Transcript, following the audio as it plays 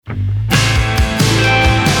Welcome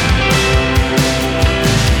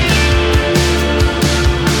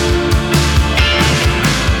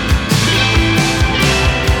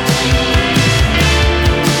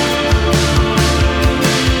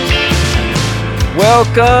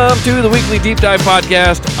to the Weekly Deep Dive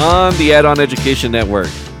Podcast on the Add-On Education Network,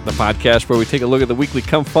 the podcast where we take a look at the weekly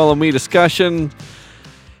Come Follow Me discussion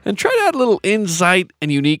and try to add a little insight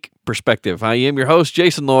and unique perspective. I am your host,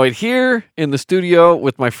 Jason Lloyd, here in the studio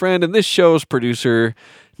with my friend and this show's producer,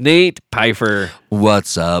 Nate Pfeiffer.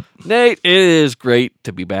 What's up? Nate, it is great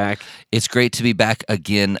to be back. It's great to be back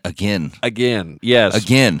again. Again, yes.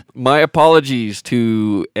 Again. My apologies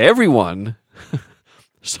to everyone.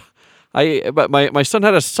 But my son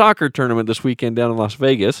had a soccer tournament this weekend down in Las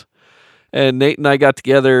Vegas, and Nate and I got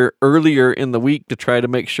together earlier in the week to try to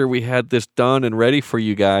make sure we had this done and ready for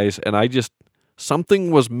you guys, and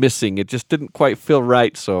something was missing. It just didn't quite feel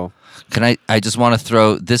right, so. I just want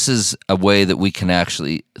to this is a way that we can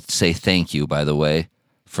actually say thank you, by the way,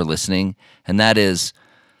 for listening, and that is,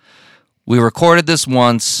 we recorded this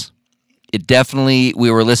once. We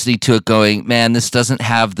were listening to it going, man, this doesn't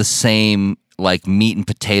have the same like meat and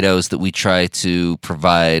potatoes that we try to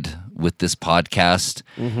provide with this podcast.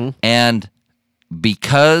 Mm-hmm. And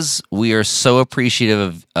because we are so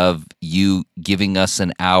appreciative of you giving us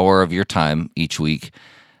an hour of your time each week,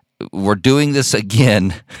 we're doing this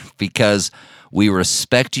again because we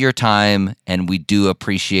respect your time and we do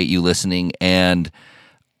appreciate you listening, and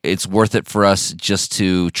it's worth it for us just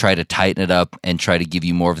to try to tighten it up and try to give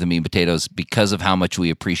you more of the meat and potatoes because of how much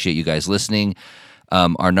we appreciate you guys listening.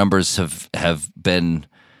 Our numbers have been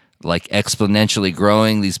like exponentially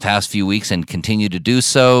growing these past few weeks and continue to do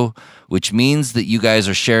so, which means that you guys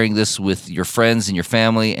are sharing this with your friends and your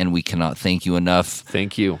family, and we cannot thank you enough.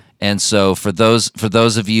 Thank you. And so for those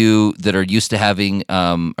of you that are used to having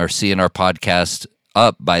or seeing our podcast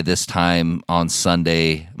up by this time on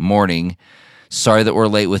Sunday morning, sorry that we're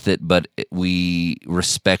late with it, but we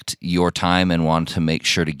respect your time and want to make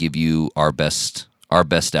sure to give you our best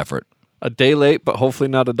effort. A day late, but hopefully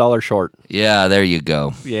not $1 short. Yeah, there you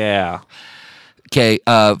go. Yeah. Okay,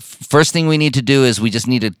 first thing we need to do is we just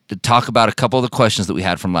need to talk about a couple of the questions that we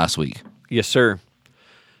had from last week. Yes, sir.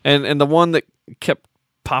 And the one that kept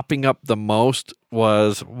popping up the most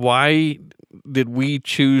was, why did we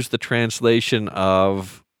choose the translation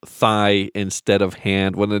of thigh instead of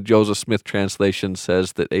hand when the Joseph Smith translation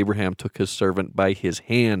says that Abraham took his servant by his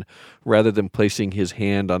hand rather than placing his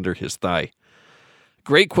hand under his thigh?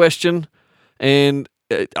 Great question, and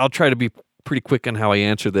I'll try to be pretty quick on how I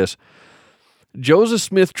answer this. Joseph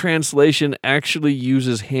Smith translation actually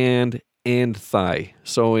uses hand and thigh.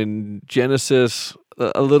 So in Genesis,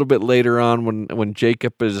 a little bit later on, when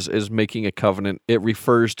Jacob is making a covenant, it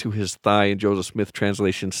refers to his thigh, and Joseph Smith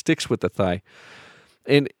translation sticks with the thigh.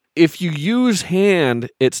 And if you use hand,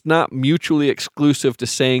 it's not mutually exclusive to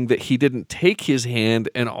saying that he didn't take his hand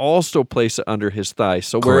and also place it under his thigh.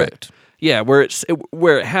 So correct. Where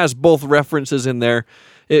it has both references in there,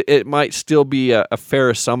 it might still be a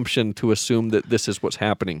fair assumption to assume that this is what's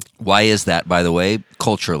happening. Why is that, by the way,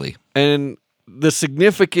 culturally? And the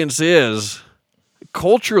significance is,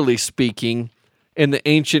 culturally speaking, in the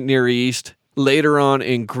ancient Near East, later on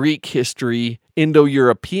in Greek history,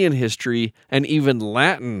 Indo-European history, and even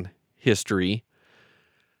Latin history,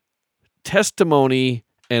 testimony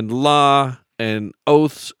and law and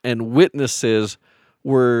oaths and witnesses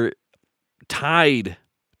were tied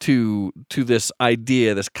to this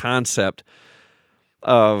idea, this concept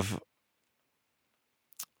of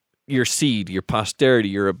your seed, your posterity,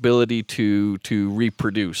 your ability to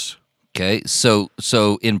reproduce. Okay, so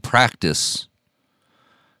in practice,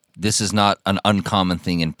 this is not an uncommon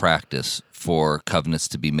thing in practice for covenants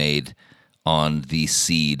to be made on the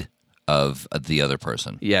seed of the other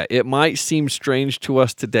person. Yeah, it might seem strange to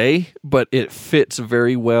us today, but it fits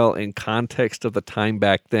very well in context of the time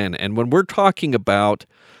back then. And when we're talking about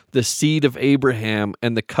the seed of Abraham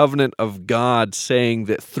and the covenant of God saying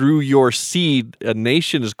that through your seed a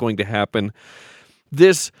nation is going to happen,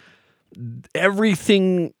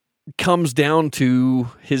 everything comes down to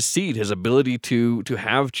his seed, his ability to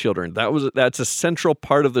have children. That's a central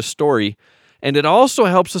part of the story. And it also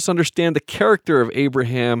helps us understand the character of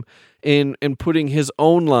Abraham in putting his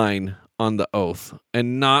own line on the oath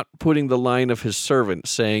and not putting the line of his servant,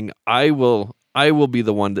 saying, I will be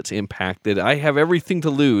the one that's impacted. I have everything to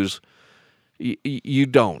lose. You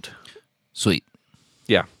don't. Sweet.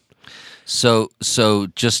 Yeah. So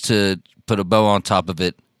just to put a bow on top of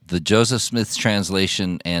it, the Joseph Smith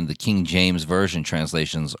translation and the King James Version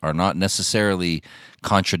translations are not necessarily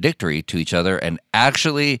contradictory to each other, and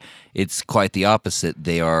actually, it's quite the opposite.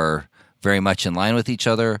 They are very much in line with each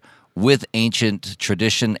other, with ancient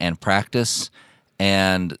tradition and practice.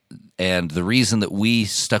 And the reason that we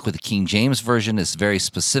stuck with the King James Version is very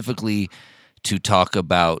specifically to talk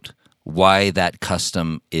about why that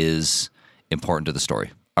custom is important to the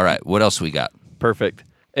story. All right, what else we got? Perfect.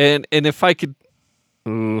 And if I could,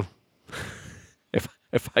 if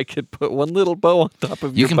I could put one little bow on top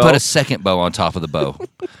of You your can bow. put a second bow on top of the bow.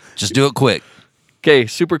 Just do it quick. Okay,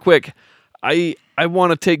 super quick. I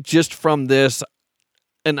want to take just from this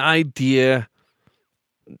an idea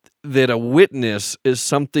that a witness is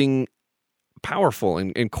something powerful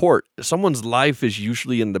in court. Someone's life is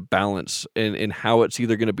usually in the balance in how it's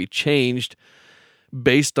either going to be changed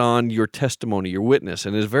based on your testimony, your witness,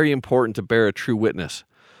 and it's very important to bear a true witness.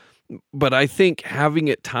 But I think having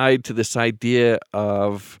it tied to this idea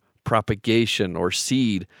of propagation or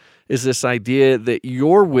seed is this idea that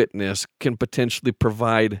your witness can potentially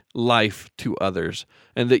provide life to others,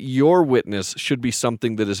 and that your witness should be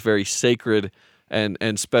something that is very sacred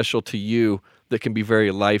and special to you, that can be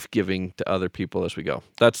very life-giving to other people as we go.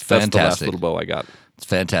 That's the last little bow I got. It's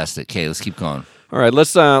fantastic. Okay, let's keep going. All right,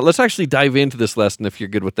 let's actually dive into this lesson if you're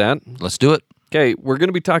good with that. Let's do it. Okay, we're going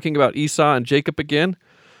to be talking about Esau and Jacob again.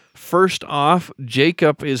 First off,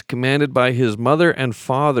 Jacob is commanded by his mother and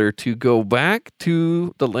father to go back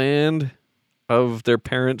to the land of their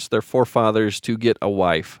parents, their forefathers, to get a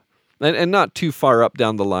wife. And not too far up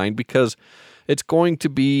down the line, because it's going to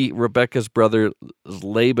be Rebekah's brother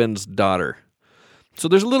Laban's daughter. So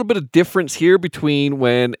there's a little bit of difference here between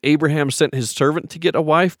when Abraham sent his servant to get a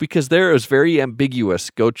wife, because there it was very ambiguous.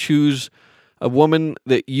 Go choose a woman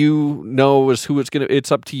that you know is who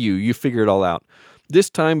it's up to you. You figure it all out. This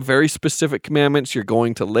time, very specific commandments. You're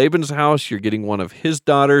going to Laban's house. You're getting one of his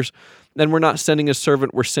daughters. And we're not sending a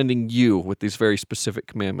servant. We're sending you with these very specific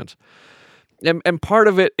commandments. And part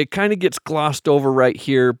of it kind of gets glossed over right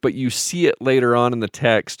here, but you see it later on in the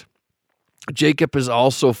text. Jacob is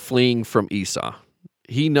also fleeing from Esau.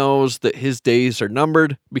 He knows that his days are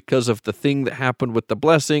numbered because of the thing that happened with the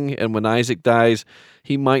blessing, and when Isaac dies,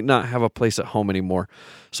 he might not have a place at home anymore.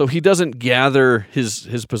 So he doesn't gather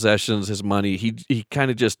his possessions, his money. He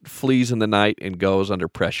kind of just flees in the night and goes under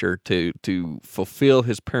pressure to fulfill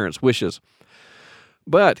his parents' wishes.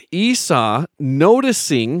 But Esau,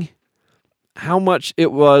 noticing how much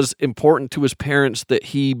it was important to his parents that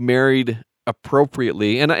he married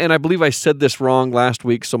appropriately, and I believe I said this wrong last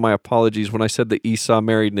week, so my apologies when I said that Esau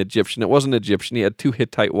married an Egyptian. It wasn't Egyptian. He had 2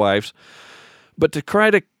 Hittite wives. But to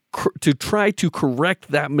try to correct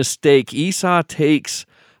that mistake, Esau takes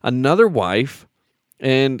another wife,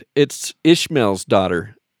 and it's Ishmael's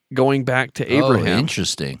daughter, going back to Abraham. Oh,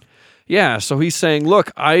 interesting. Yeah, so he's saying,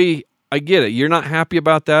 look, I get it. You're not happy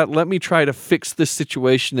about that. Let me try to fix this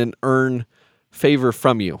situation and earn favor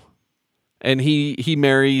from you. And he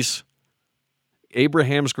marries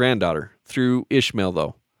Abraham's granddaughter through Ishmael,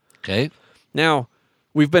 though. Okay. Now,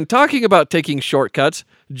 we've been talking about taking shortcuts.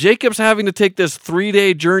 Jacob's having to take this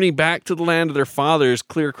 3-day journey back to the land of their fathers,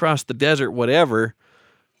 clear across the desert, whatever,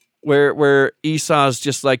 where Esau's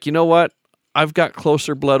just like, you know what? I've got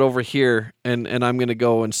closer blood over here, and I'm going to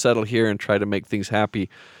go and settle here and try to make things happy.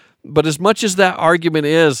 But as much as that argument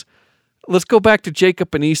is, let's go back to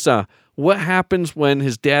Jacob and Esau. What happens when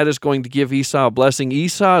his dad is going to give Esau a blessing?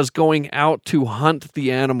 Esau is going out to hunt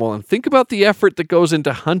the animal. And think about the effort that goes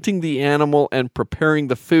into hunting the animal and preparing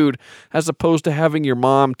the food, as opposed to having your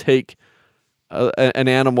mom take an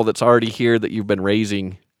animal that's already here that you've been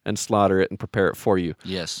raising and slaughter it and prepare it for you.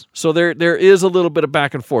 Yes. So there is a little bit of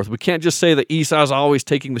back and forth. We can't just say that Esau's always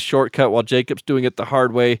taking the shortcut while Jacob's doing it the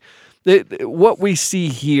hard way. What we see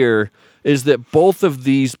here is that both of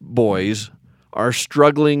these boys are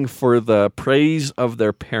struggling for the praise of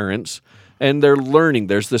their parents, and they're learning.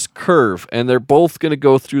 There's this curve, and they're both going to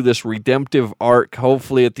go through this redemptive arc,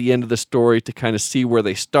 hopefully at the end of the story, to kind of see where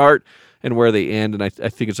they start and where they end, and I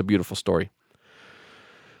think it's a beautiful story.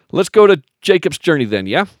 Let's go to Jacob's journey then,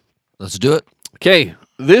 yeah? Let's do it. Okay,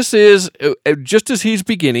 this is, just as he's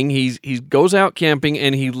beginning, he goes out camping,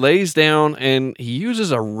 and he lays down, and he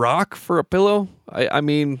uses a rock for a pillow. I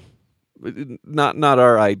mean, not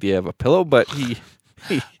our idea of a pillow, but he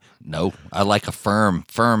No, I like a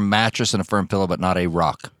firm mattress and a firm pillow, but not a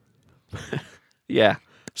rock. Yeah.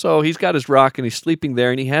 So he's got his rock, and he's sleeping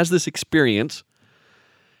there, and he has this experience,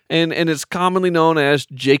 and it's commonly known as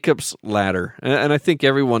Jacob's Ladder. And I think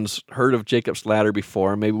everyone's heard of Jacob's Ladder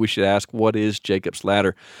before. Maybe we should ask, what is Jacob's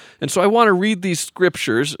Ladder? And so I want to read these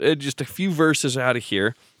scriptures, just a few verses out of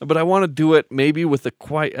here, but I want to do it maybe with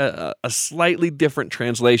a slightly different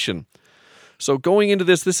translation. So going into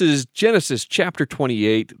this is Genesis chapter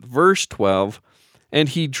 28, verse 12. And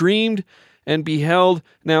he dreamed, and beheld.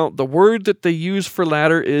 Now, the word that they use for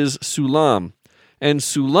ladder is sulam, and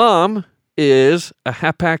sulam is a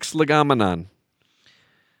hapax legomenon.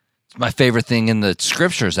 It's my favorite thing in the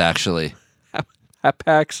scriptures, actually.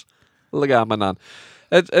 Hapax legomenon.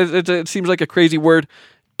 It seems like a crazy word.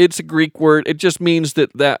 It's a Greek word. It just means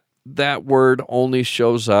that word only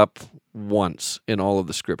shows up once in all of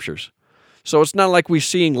the scriptures. So it's not like we're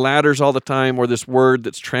seeing ladders all the time, or this word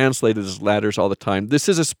that's translated as ladders all the time. This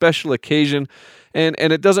is a special occasion, and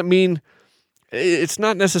it doesn't mean, it's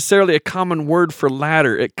not necessarily a common word for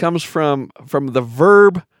ladder. It comes from the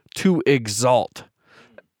verb to exalt.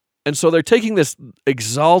 And so they're taking this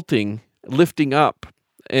exalting, lifting up,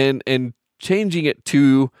 and changing it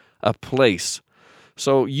to a place.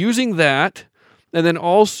 So using that, and then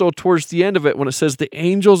also towards the end of it, when it says the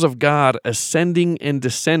angels of God ascending and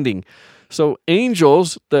descending. So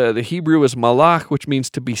angels, the Hebrew is malach, which means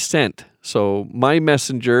to be sent. So my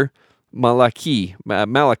messenger, Malachi,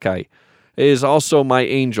 is also my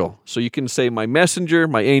angel. So you can say my messenger,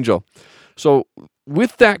 my angel. So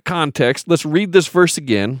with that context, let's read this verse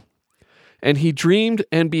again. And he dreamed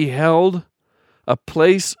and beheld a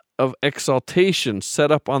place of exaltation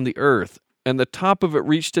set up on the earth, and the top of it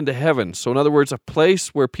reached into heaven. So in other words, a place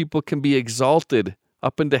where people can be exalted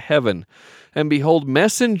up into heaven. And behold,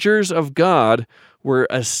 messengers of God were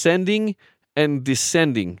ascending and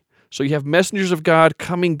descending. So you have messengers of God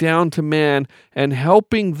coming down to man and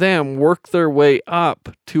helping them work their way up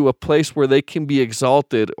to a place where they can be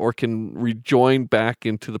exalted or can rejoin back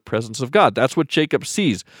into the presence of God. That's what Jacob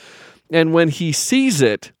sees. And when he sees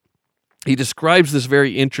it, he describes this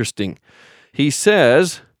very interesting. He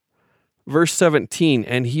says, verse 17,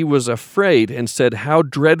 and he was afraid and said, how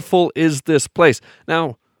dreadful is this place?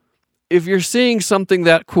 Now, if you're seeing something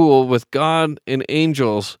that cool with God and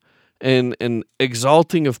angels and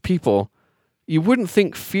exalting of people, you wouldn't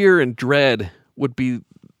think fear and dread would be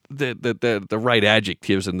the right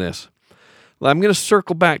adjectives in this. Well, I'm going to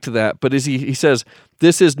circle back to that, but as he says,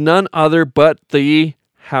 this is none other but the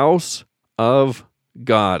house of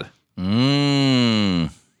God.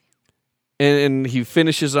 And he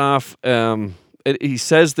finishes off, he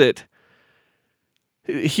says that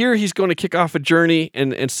here he's going to kick off a journey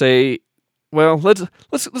and say, well,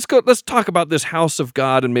 let's talk about this house of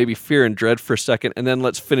God and maybe fear and dread for a second, and then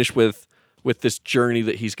let's finish with this journey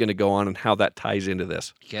that he's going to go on and how that ties into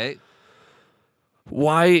this. Okay.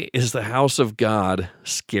 Why is the house of God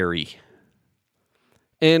scary?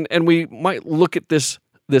 And we might look at this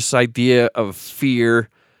idea of fear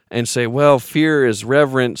and say, well, fear is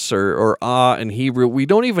reverence or awe in Hebrew. We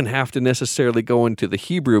don't even have to necessarily go into the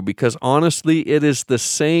Hebrew, because honestly, it is the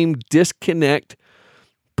same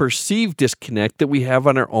perceived disconnect that we have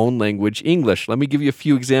on our own language, English. Let me give you a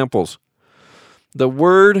few examples. The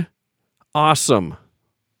word awesome.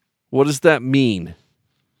 What does that mean?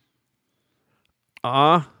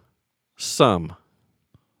 Awesome.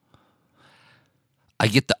 I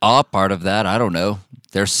get the awe part of that. I don't know.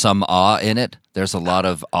 There's some awe in it. There's a lot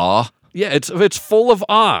of awe. Yeah, it's full of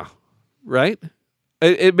awe, right?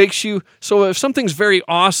 It makes you, so if something's very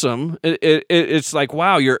awesome, it's like,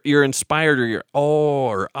 wow, you're inspired, or you're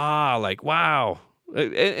or like, wow.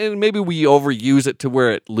 And maybe we overuse it to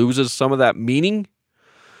where it loses some of that meaning.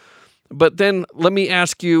 But then let me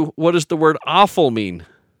ask you, what does the word awful mean?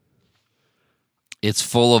 It's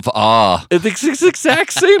full of awe. It's the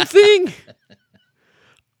exact same thing.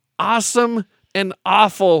 Awesome and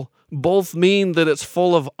awful both mean that it's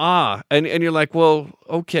full of awe. And you're like, well,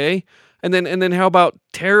 okay. And then how about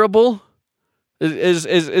terrible? It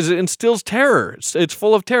instills terror. It's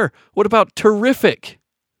full of terror. What about terrific?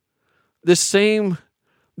 The same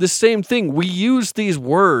thing. We use these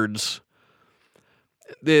words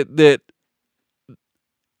that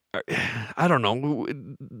I don't know,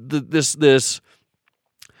 this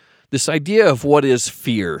idea of what is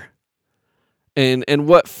fear and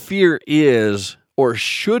what fear is or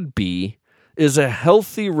should be is a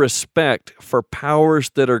healthy respect for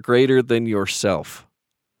powers that are greater than yourself.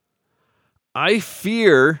 I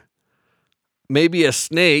fear maybe a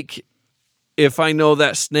snake if I know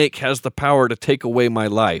that snake has the power to take away my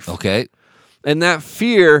life. Okay. And that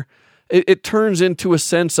fear, it turns into a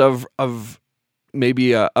sense of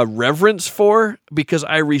maybe a reverence for, because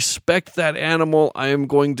I respect that animal, I am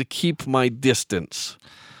going to keep my distance.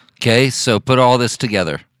 Okay, so put all this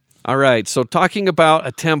together. All right, so talking about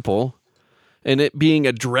a temple and it being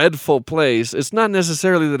a dreadful place, it's not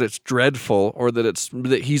necessarily that it's dreadful or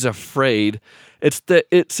that he's afraid. It's that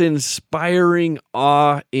it's inspiring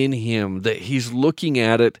awe in him, that he's looking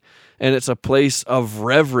at it and it's a place of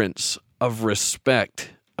reverence, of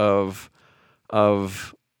respect, of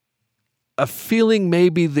a feeling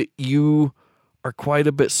maybe that you are quite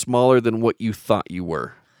a bit smaller than what you thought you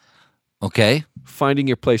were. Okay. Finding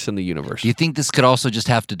your place in the universe. Do you think this could also just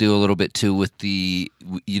have to do a little bit too with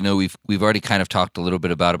we've already kind of talked a little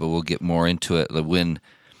bit about it, but we'll get more into it when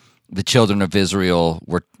the children of Israel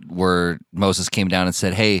were Moses came down and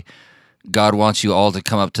said, "Hey, God wants you all to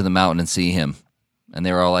come up to the mountain and see him," and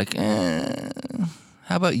they were all like,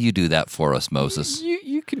 "How about you do that for us, Moses?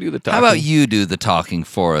 You can do the talking. How about you do the talking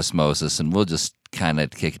for us, Moses, and we'll just kind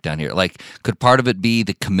of kick it down here." Like, could part of it be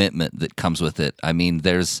the commitment that comes with it? I mean,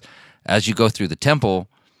 as you go through the temple,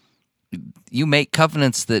 you make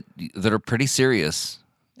covenants that are pretty serious,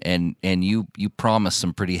 and you promise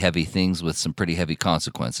some pretty heavy things with some pretty heavy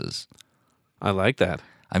consequences. I like that.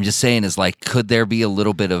 I'm just saying, is like, could there be a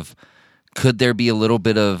little bit of,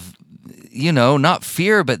 not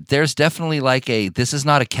fear, but there's definitely like this is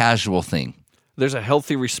not a casual thing. There's a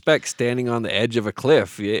healthy respect standing on the edge of a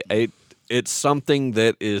cliff. It's something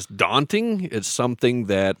that is daunting. It's something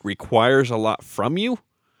that requires a lot from you.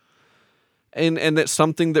 And that's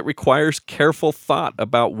something that requires careful thought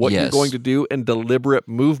about what you're going to do and deliberate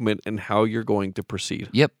movement and how you're going to proceed.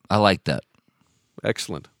 Yep, I like that.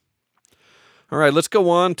 Excellent. All right, let's go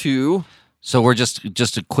on to... So we're just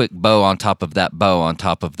a quick bow on top of that bow on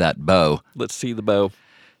top of that bow. Let's see the bow.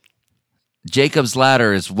 Jacob's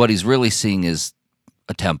ladder is what he's really seeing is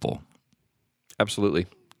a temple. Absolutely.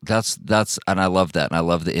 That's and I love that. And I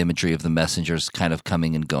love the imagery of the messengers kind of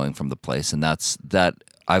coming and going from the place. And that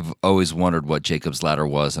I've always wondered what Jacob's ladder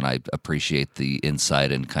was, and I appreciate the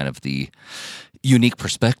insight and kind of the unique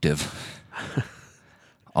perspective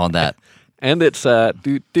on that. And it's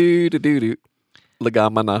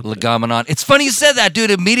Legamanon. It's funny you said that,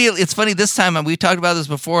 dude. Immediately, it's funny this time, and we talked about this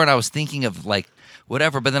before, and I was thinking of like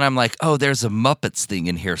whatever, but then I'm like, oh, there's a Muppets thing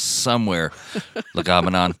in here somewhere.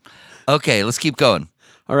 Legamanon. Okay, let's keep going.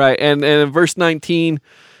 All right, and in verse 19,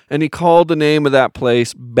 and he called the name of that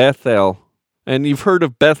place Bethel. And you've heard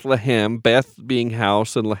of Bethlehem, Beth being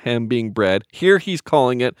house and Lehem being bread. Here he's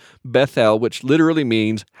calling it Bethel, which literally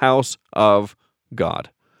means house of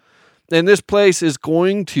God. And this place is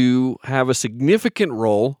going to have a significant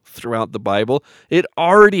role throughout the Bible. It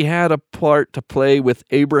already had a part to play with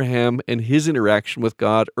Abraham and his interaction with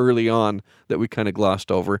God early on that we kind of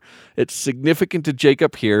glossed over. It's significant to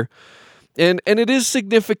Jacob here. And it is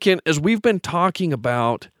significant as we've been talking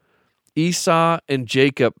about Esau and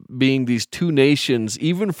Jacob being these two nations,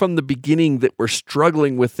 even from the beginning, that were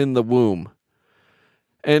struggling within the womb.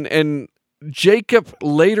 And Jacob,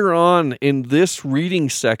 later on in this reading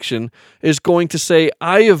section, is going to say,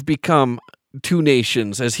 I have become two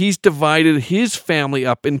nations, as he's divided his family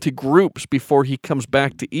up into groups before he comes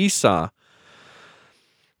back to Esau.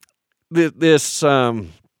 This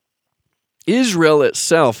Israel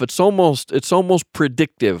itself, it's almost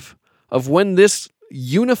predictive of when this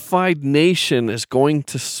unified nation is going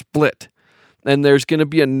to split. And there's going to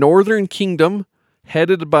be a northern kingdom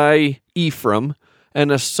headed by Ephraim and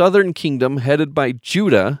a southern kingdom headed by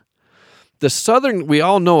Judah. The southern, we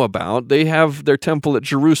all know about. They have their temple at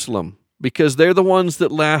Jerusalem because they're the ones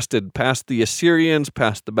that lasted past the Assyrians,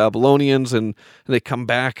 past the Babylonians, and they come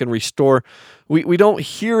back and restore. We don't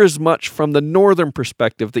hear as much from the northern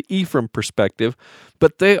perspective, the Ephraim perspective,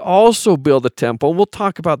 but they also build a temple. We'll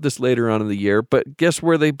talk about this later on in the year, but guess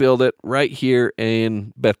where they build it? Right here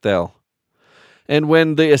in Bethel. And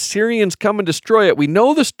when the Assyrians come and destroy it, we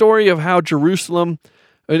know the story of how Jerusalem,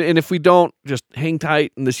 and if we don't, just hang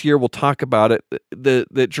tight, and this year we'll talk about it,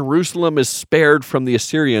 that Jerusalem is spared from the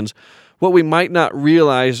Assyrians. What we might not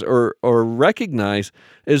realize or recognize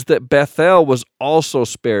is that Bethel was also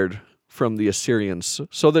spared from the Assyrians.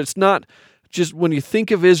 So that it's not just, when you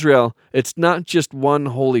think of Israel, it's not just one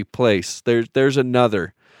holy place. There's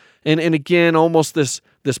another. And again, almost this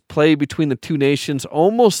play between the two nations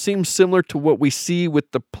almost seems similar to what we see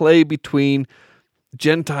with the play between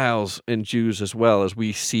Gentiles and Jews as well, as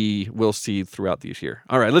we'll see throughout this year.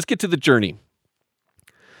 All right, let's get to the journey.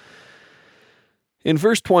 In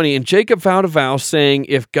verse 20, and Jacob vowed a vow, saying,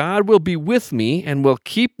 if God will be with me and will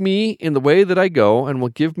keep me in the way that I go, and will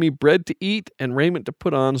give me bread to eat and raiment to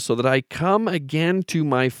put on, so that I come again to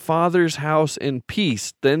my father's house in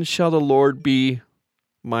peace, then shall the Lord be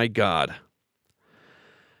my God.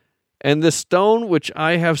 And the stone which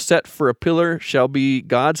I have set for a pillar shall be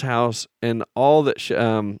God's house, and all that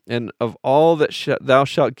and of all that thou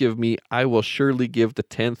shalt give me, I will surely give the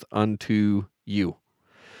 10th unto you.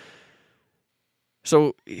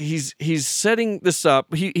 So he's setting this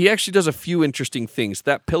up. He actually does a few interesting things.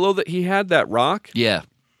 That pillow that he had, that rock, yeah,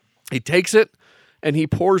 he takes it and he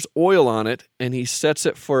pours oil on it and he sets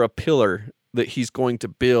it for a pillar. that he's going to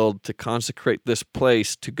build to consecrate this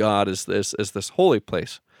place to God as this holy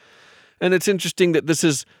place. And it's interesting that this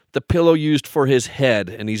is the pillow used for his head,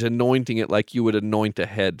 and he's anointing it like you would anoint a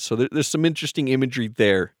head. So there's some interesting imagery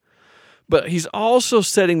there. But he's also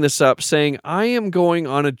setting this up, saying, I am going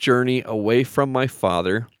on a journey away from my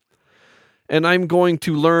Father, and I'm going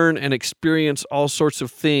to learn and experience all sorts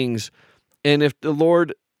of things. And if the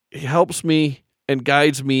Lord helps me and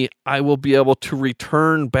guides me, I will be able to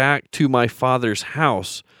return back to my Father's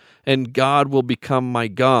house, and God will become my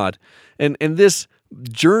God. And this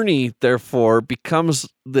journey, therefore, becomes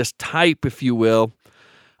this type, if you will,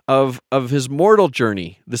 of his mortal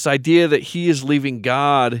journey. This idea that he is leaving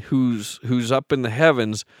God, who's up in the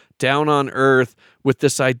heavens, down on earth, with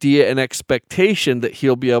this idea and expectation that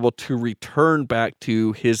he'll be able to return back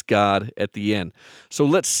to his God at the end. So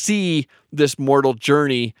let's see this mortal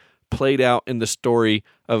journey played out in the story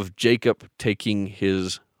of Jacob taking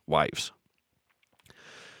his wives.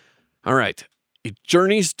 All right. He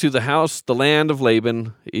journeys to the house, the land of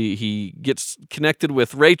Laban. He gets connected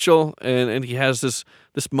with Rachel, and he has this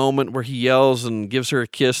moment where he yells and gives her a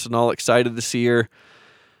kiss and all excited to see her,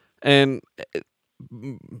 and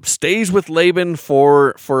stays with Laban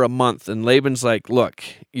for a month. And Laban's like, look,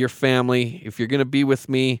 your family, if you're going to be with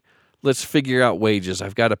me, let's figure out wages.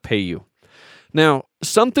 I've got to pay you. Now,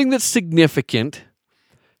 something that's significant,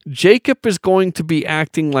 Jacob is going to be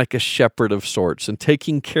acting like a shepherd of sorts and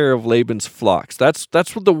taking care of Laban's flocks. That's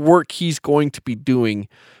what the work he's going to be doing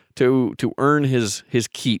to earn his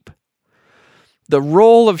keep. The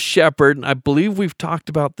role of shepherd, and I believe we've talked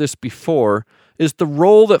about this before, is the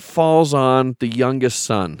role that falls on the youngest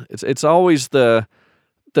son. It's always the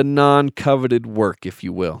non-coveted work, if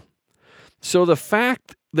you will. So the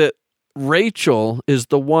fact that Rachel is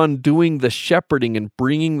the one doing the shepherding and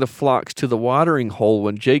bringing the flocks to the watering hole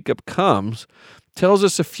when Jacob comes tells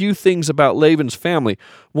us a few things about Laban's family.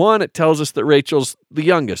 One, it tells us that Rachel's the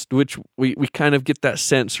youngest, which we kind of get that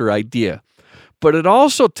sense or idea. But it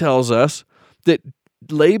also tells us that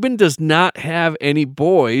Laban does not have any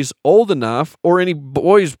boys old enough, or any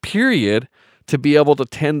boys, period, to be able to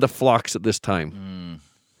tend the flocks at this time.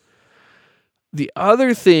 The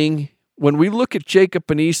other thing, when we look at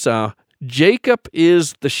Jacob and Esau, Jacob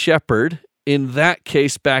is the shepherd in that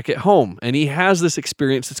case back at home, and he has this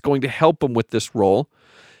experience that's going to help him with this role.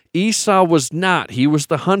 Esau was not. He was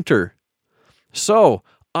the hunter. So,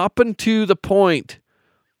 up until the point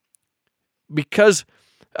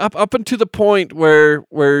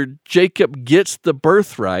where Jacob gets the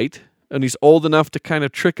birthright, and he's old enough to kind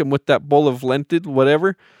of trick him with that bowl of lentil,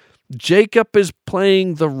 whatever, Jacob is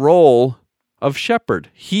playing the role of shepherd.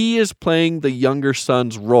 He is playing the younger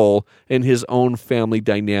son's role in his own family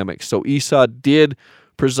dynamic. So Esau did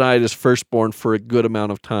preside as firstborn for a good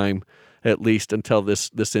amount of time, at least until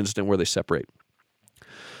this incident where they separate.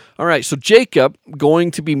 All right, so Jacob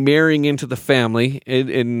going to be marrying into the family,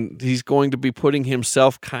 and he's going to be putting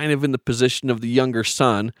himself kind of in the position of the younger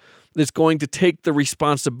son. That's going to take the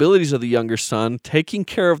responsibilities of the younger son, taking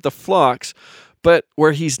care of the flocks, but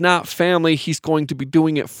where he's not family, he's going to be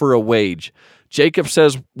doing it for a wage. Jacob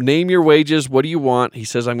says, name your wages. What do you want? He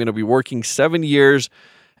says, I'm going to be working 7 years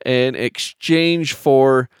in exchange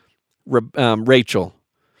for Rachel.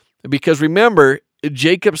 Because remember,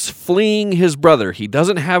 Jacob's fleeing his brother. He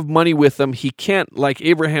doesn't have money with him. He can't, like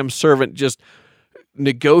Abraham's servant, just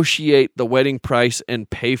negotiate the wedding price and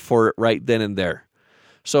pay for it right then and there.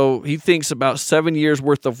 So he thinks about 7 years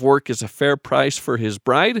worth of work is a fair price for his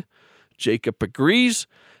bride. Jacob agrees.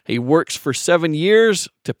 He works for 7 years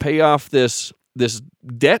to pay off this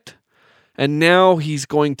debt, and now he's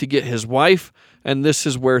going to get his wife, and this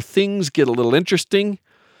is where things get a little interesting.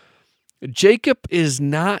 Jacob is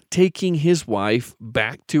not taking his wife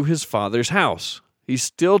back to his father's house. He's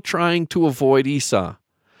still trying to avoid Esau.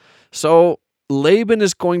 So Laban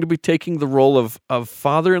is going to be taking the role of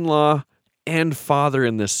father-in-law and father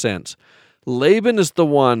in this sense. Laban is the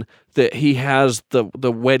one that he has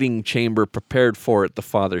the wedding chamber prepared for at the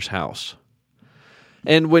father's house.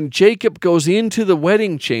 And when Jacob goes into the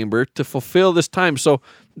wedding chamber to fulfill this time, so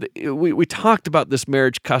we talked about this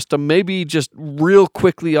marriage custom. Maybe just real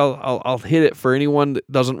quickly, I'll hit it for anyone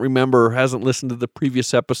that doesn't remember or hasn't listened to the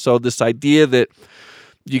previous episode. This idea that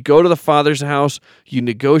you go to the father's house, you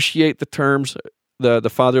negotiate the terms. The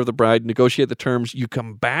father of the bride negotiate the terms. You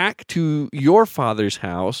come back to your father's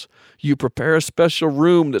house. You prepare a special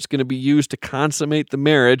room that's going to be used to consummate the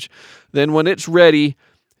marriage. Then when it's ready,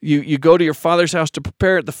 you go to your father's house to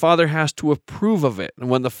prepare it. The father has to approve of it. And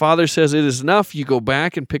when the father says it is enough, you go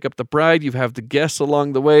back and pick up the bride. You have the guests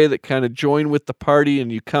along the way that kind of join with the party,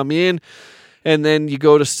 and you come in. And then you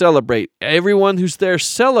go to celebrate. Everyone who's there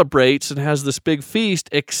celebrates and has this big feast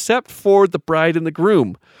except for the bride and the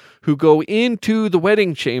groom, who go into the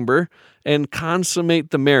wedding chamber and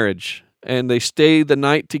consummate the marriage. And they stay the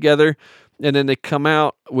night together, and then they come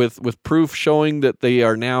out with proof showing that they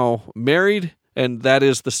are now married, and that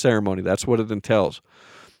is the ceremony. That's what it entails.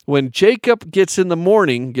 When Jacob gets up in the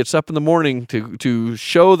morning to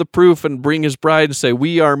show the proof and bring his bride and say,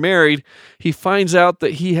 "We are married," he finds out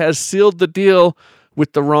that he has sealed the deal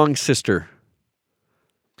with the wrong sister.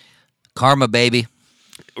 Karma, baby.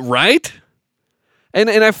 Right? And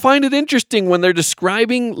I find it interesting when they're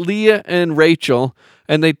describing Leah and Rachel,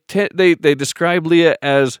 and they describe Leah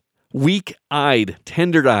as weak-eyed,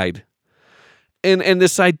 tender-eyed. And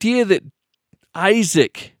this idea that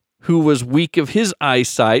Isaac, who was weak of his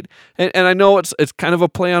eyesight, and I know it's kind of a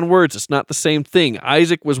play on words. It's not the same thing.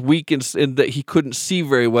 Isaac was weak in that he couldn't see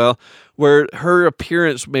very well, where her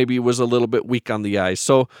appearance maybe was a little bit weak on the eyes.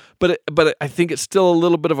 So, but I think it's still a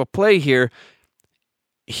little bit of a play here.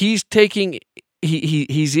 He's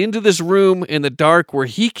into this room in the dark where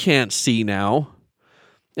he can't see now,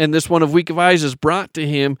 and this one of weak of eyes is brought to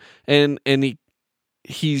him, and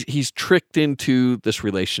he's tricked into this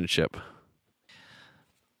relationship.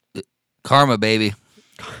 Karma, baby.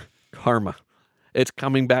 Karma. It's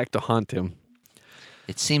coming back to haunt him.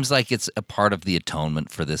 It seems like it's a part of the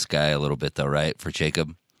atonement for this guy a little bit, though, right? For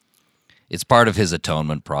Jacob. It's part of his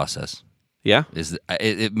atonement process. Yeah.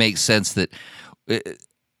 It makes sense that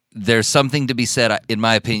there's something to be said, in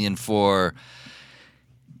my opinion, for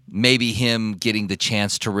maybe him getting the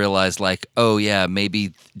chance to realize, like, oh, yeah,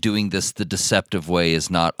 maybe doing this the deceptive way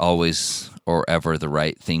is not always or ever the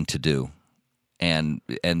right thing to do. And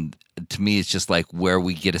to me, it's just like where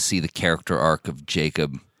we get to see the character arc of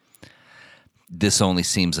Jacob. This only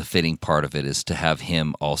seems a fitting part of it is to have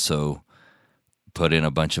him also put in a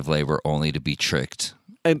bunch of labor only to be tricked.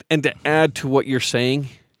 And to add to what you're saying,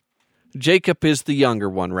 Jacob is the younger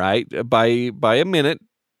one, right? By a minute,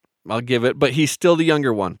 I'll give it, but he's still the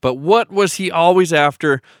younger one. But what was he always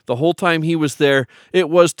after the whole time he was there? It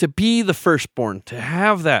was to be the firstborn, to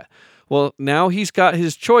have that. Well, now he's got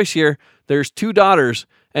his choice here. There's 2 daughters,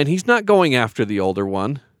 and he's not going after the older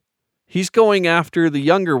one. He's going after the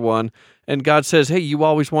younger one, and God says, hey, you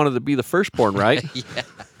always wanted to be the firstborn, right? Yeah.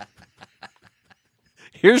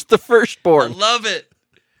 Here's the firstborn. I love it.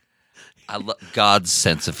 I love God's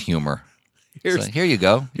sense of humor. Like, here you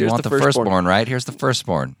go. You want the firstborn, right? Here's the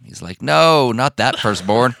firstborn. He's like, no, not that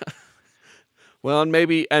firstborn. Well, and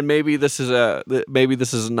maybe this is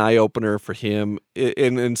an eye opener for him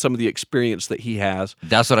in some of the experience that he has.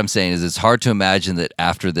 That's what I'm saying. Is it's hard to imagine that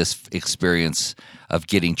after this experience of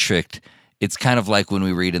getting tricked, it's kind of like when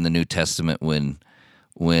we read in the New Testament when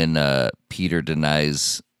Peter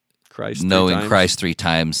denies knowing Christ 3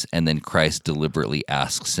 times, and then Christ deliberately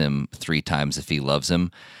asks him 3 times if he loves him,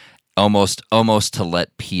 almost to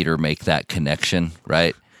let Peter make that connection,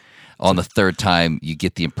 right? On the 3rd time, you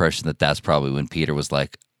get the impression that that's probably when Peter was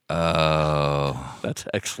like, "Oh, that's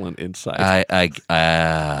excellent insight." I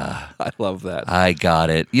love that. I got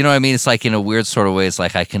it. You know what I mean? It's like in a weird sort of way. It's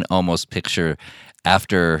like I can almost picture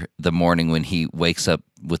after the morning when he wakes up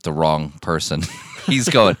with the wrong person. He's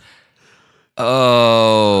going,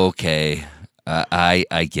 "Oh, okay,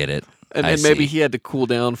 I get it." And maybe he had to cool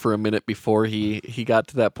down for a minute before he got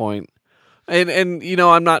to that point. And you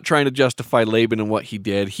know, I'm not trying to justify Laban and what he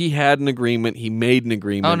did. He had an agreement. He made an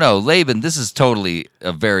agreement. Oh, no, Laban, this is totally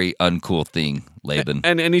a very uncool thing, Laban.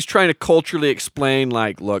 And he's trying to culturally explain,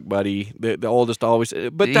 like, look, buddy, the oldest always...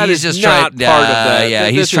 But that he's is just not part of that. Yeah,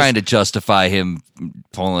 he's trying to justify him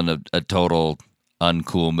pulling a total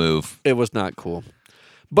uncool move. It was not cool.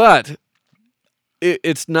 But...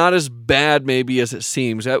 It's not as bad maybe as it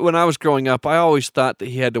seems. When I was growing up, I always thought that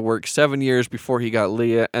he had to work 7 years before he got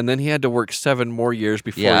Leah, and then he had to work 7 more years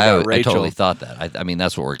before he got Rachel. I totally thought that. I mean,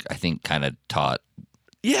 that's what we're, I think, kind of taught.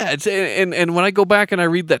 Yeah, and when I go back and I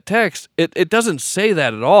read that text, it doesn't say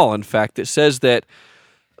that at all. In fact, it says that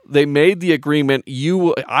they made the agreement,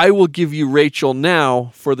 I will give you Rachel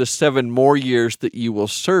now for the 7 more years that you will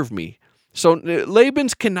serve me. So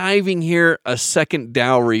Laban's conniving here a second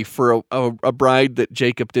dowry for a bride that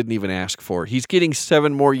Jacob didn't even ask for. He's getting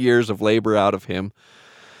 7 more years of labor out of him.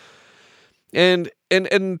 And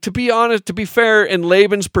And to be honest, to be fair, in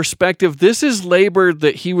Laban's perspective, this is labor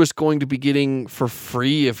that he was going to be getting for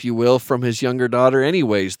free, if you will, from his younger daughter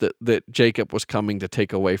anyways, that Jacob was coming to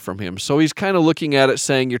take away from him. So he's kind of looking at it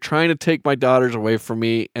saying, you're trying to take my daughters away from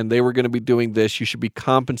me, and they were going to be doing this. You should be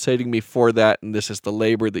compensating me for that, and this is the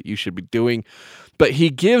labor that you should be doing. But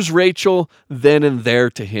he gives Rachel then and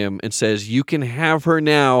there to him and says, you can have her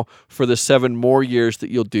now for the 7 more years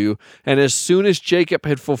that you'll do. And as soon as Jacob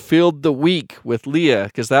had fulfilled the week with Leah,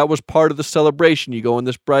 because that was part of the celebration, you go in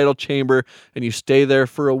this bridal chamber and you stay there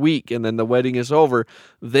for a week and then the wedding is over,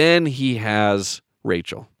 then he has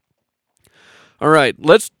Rachel. All right,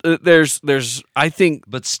 there's I think,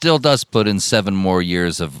 but still does put in 7 more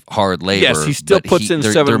years of hard labor. Yes, he still puts in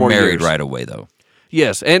 7 more years. They're married right away, though.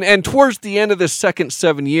 Yes, and towards the end of the second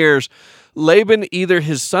 7 years, Laban, either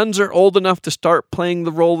his sons are old enough to start playing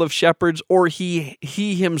the role of shepherds, or he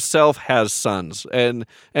himself has sons, and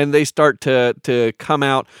they start to come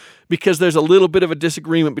out, because there's a little bit of a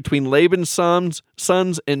disagreement between Laban's sons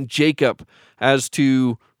and Jacob as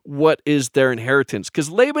to what is their inheritance, because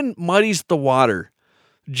Laban muddies the water.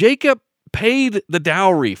 Jacob paid the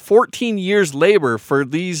dowry, 14 years labor for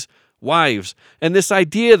these wives, and this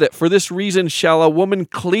idea that for this reason shall a woman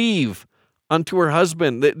cleave unto her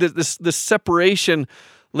husband, this separation,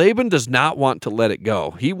 Laban does not want to let it go.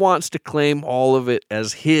 He wants to claim all of it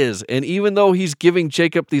as his, and even though he's giving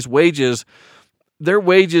Jacob these wages, they're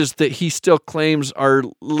wages that he still claims are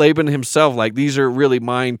Laban himself, like these are really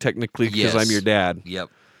mine technically because I'm your dad. Yep.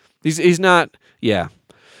 He's not, yeah.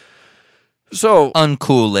 So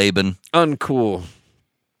uncool, Laban. Uncool.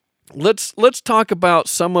 Let's talk about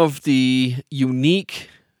some of the unique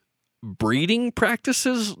breeding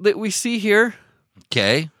practices that we see here.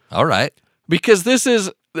 Okay, all right. Because this is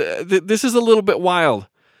a little bit wild.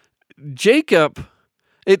 Jacob,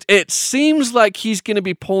 it seems like he's going to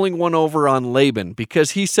be pulling one over on Laban,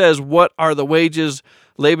 because he says, "What are the wages?"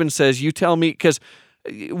 Laban says, "You tell me," because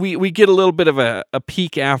we get a little bit of a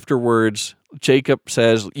peek afterwards. Jacob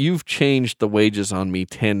says, "You've changed the wages on me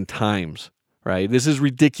 10 times." Right? This is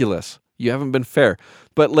ridiculous. You haven't been fair.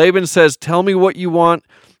 But Laban says, "Tell me what you want,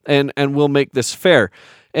 and we'll make this fair."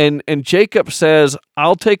 And Jacob says,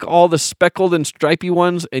 "I'll take all the speckled and stripy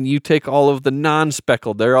ones, and you take all of the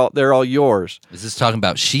non-speckled. They're all yours." Is this talking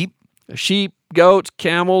about sheep? Sheep, goats,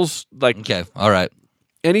 camels, like okay, all right.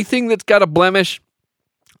 Anything that's got a blemish,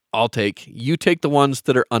 I'll take. You take the ones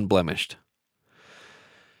that are unblemished.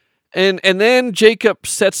 And then Jacob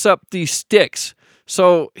sets up these sticks.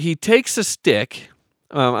 So he takes a stick,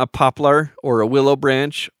 a poplar or a willow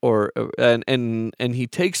branch, and he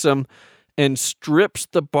takes them and strips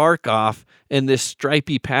the bark off in this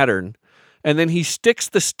stripy pattern. And then he sticks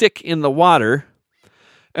the stick in the water,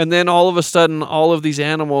 and then all of a sudden, all of these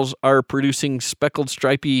animals are producing speckled,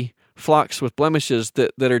 stripy flocks with blemishes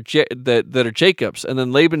that are Jacob's. And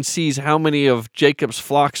then Laban sees how many of Jacob's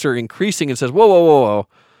flocks are increasing and says, "Whoa.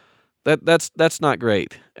 That's not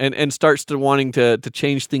great," and starts to wanting to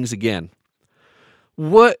change things again.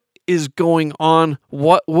 What is going on?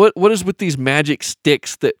 What is with these magic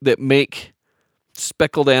sticks that make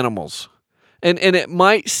speckled animals? And it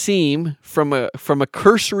might seem from a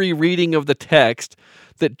cursory reading of the text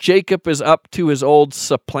that Jacob is up to his old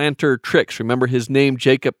supplanter tricks. Remember, his name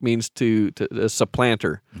Jacob means to a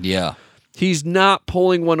supplanter. Yeah. He's not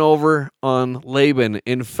pulling one over on Laban.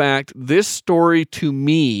 In fact, this story to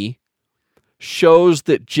me shows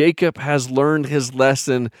that Jacob has learned his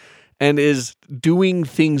lesson and is doing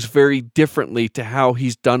things very differently to how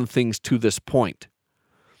he's done things to this point.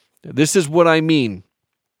 This is what I mean.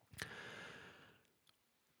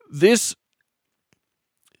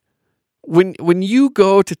 When you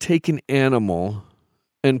go to take an animal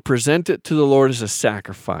and present it to the Lord as a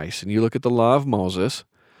sacrifice, and you look at the law of Moses,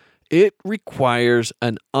 it requires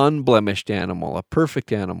an unblemished animal, a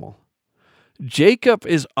perfect animal. Jacob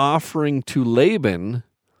is offering to Laban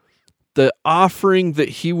the offering that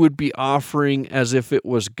he would be offering as if it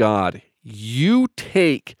was God. You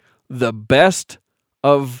take the best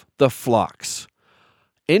of the flocks.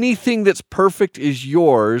 Anything that's perfect is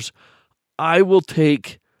yours. I will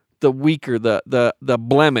take the weaker, the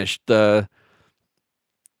blemished, the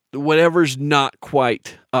whatever's not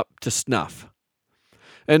quite up to snuff.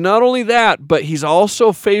 And not only that, but he's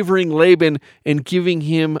also favoring Laban and giving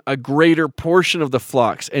him a greater portion of the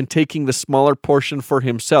flocks and taking the smaller portion for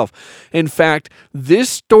himself. In fact, this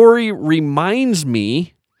story reminds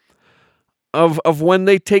me of when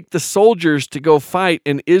they take the soldiers to go fight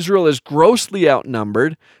and Israel is grossly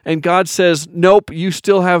outnumbered and God says, "Nope, you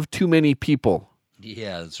still have too many people."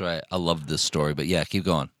 Yeah, that's right. I love this story, but yeah, keep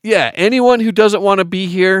going. Yeah, anyone who doesn't want to be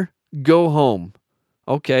here, go home.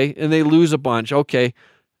 Okay, and they lose a bunch. Okay,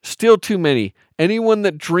 still too many. Anyone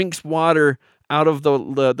that drinks water out of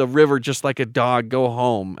the river just like a dog, go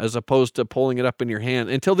home, as opposed to pulling it up in your hand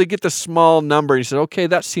until they get the small number. He said, okay,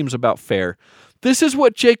 that seems about fair. This is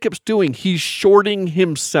what Jacob's doing. He's shorting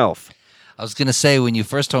himself. I was going to say, when you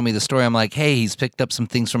first told me the story, I'm like, hey, he's picked up some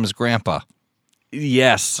things from his grandpa.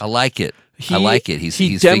 Yes. I like it. He's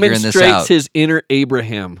he figuring this out. demonstrates his inner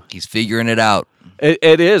Abraham. He's figuring it out.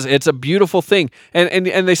 It is. It's a beautiful thing. And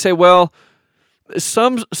they say, well,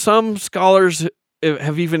 some scholars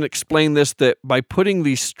have even explained this, that by putting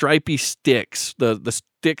these stripy sticks, the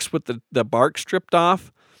sticks with the bark stripped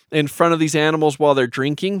off, in front of these animals while they're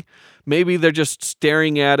drinking, maybe they're just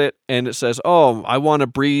staring at it and it says, oh, I want to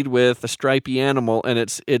breed with a stripy animal, and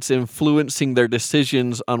it's influencing their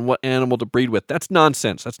decisions on what animal to breed with. That's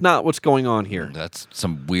nonsense. That's not what's going on here. That's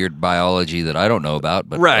some weird biology that I don't know about,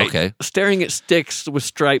 but right. Okay. Staring at sticks with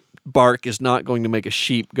striped bark is not going to make a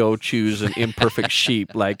sheep go choose an imperfect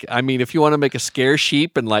sheep. Like, I mean, if you want to make a scare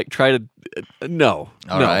sheep and like try to, no.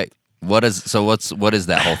 All right. What is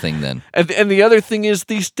that whole thing then? And the other thing is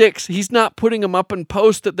these sticks, he's not putting them up in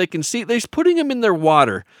posts that they can see. He's putting them in their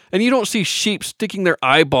water. And you don't see sheep sticking their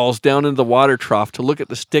eyeballs down into the water trough to look at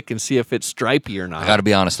the stick and see if it's stripy or not. I got to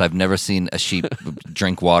be honest, I've never seen a sheep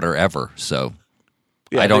drink water ever. So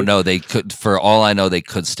yeah, I don't know. They could, for all I know, they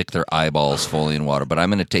could stick their eyeballs fully in water, but I'm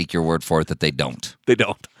going to take your word for it that they don't. They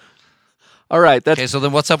don't. All right. Okay, so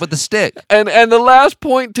then what's up with the stick? And the last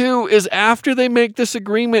point, too, is after they make this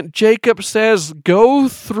agreement, Jacob says, go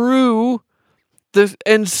through this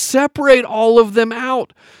and separate all of them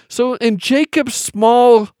out. So in Jacob's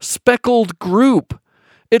small speckled group,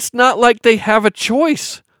 it's not like they have a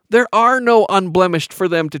choice. There are no unblemished for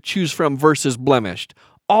them to choose from versus blemished.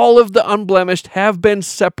 All of the unblemished have been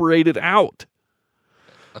separated out.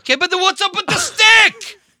 Okay, but then what's up with the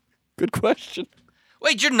stick? Good question.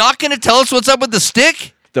 Wait, you're not going to tell us what's up with the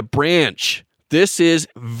stick? The branch. This is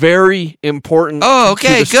very important. Oh,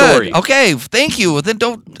 okay, to the good. story. Okay, thank you. Then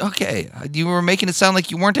don't. Okay, you were making it sound like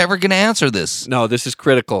you weren't ever going to answer this. No, this is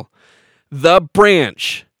critical. The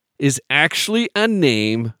branch is actually a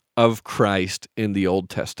name of Christ in the Old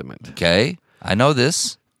Testament. Okay, I know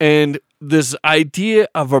this. And this idea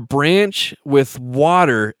of a branch with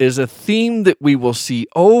water is a theme that we will see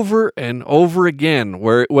over and over again,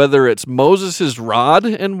 whether it's Moses' rod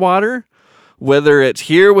and water, whether it's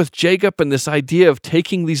here with Jacob and this idea of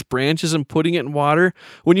taking these branches and putting it in water.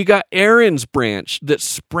 When you got Aaron's branch that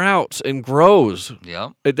sprouts and grows, Yeah,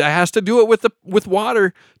 it has to do it with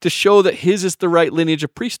water to show that his is the right lineage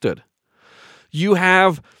of priesthood. You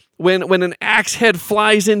have when an axe head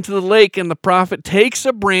flies into the lake and the prophet takes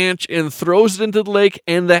a branch and throws it into the lake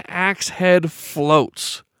and the axe head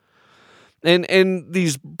floats. And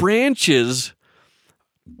these branches,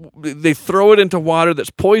 they throw it into water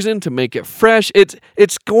that's poisoned to make it fresh.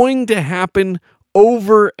 It's going to happen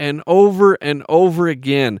over and over and over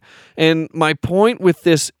again. And my point with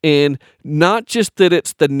this, in not just that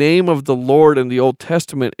it's the name of the Lord in the Old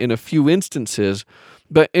Testament in a few instances,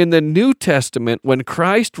 but in the New Testament, when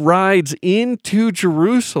Christ rides into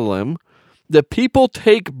Jerusalem, the people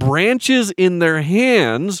take branches in their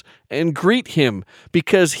hands and greet him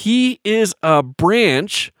because he is a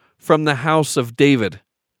branch from the house of David.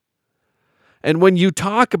 And when you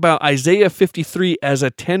talk about Isaiah 53 as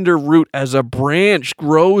a tender root, as a branch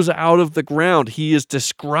grows out of the ground, he is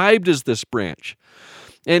described as this branch.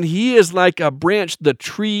 And he is like a branch, the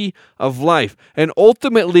tree of life. And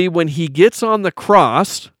ultimately, when he gets on the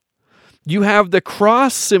cross, you have the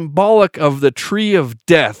cross symbolic of the tree of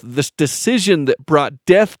death, this decision that brought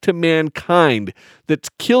death to mankind, that's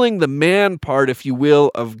killing the man part, if you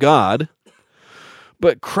will, of God.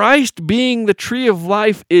 But Christ, being the tree of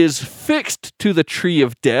life, is fixed to the tree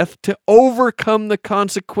of death to overcome the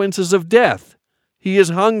consequences of death. He is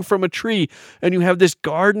hung from a tree, and you have this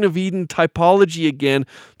Garden of Eden typology again,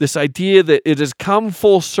 this idea that it has come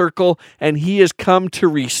full circle, and he has come to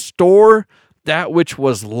restore that which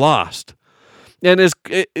was lost. And is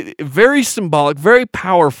very symbolic, very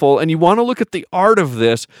powerful, and you want to look at the art of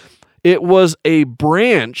this. It was a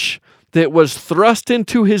branch that was thrust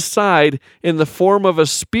into his side in the form of a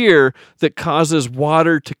spear that causes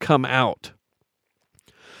water to come out.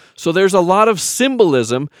 So there's a lot of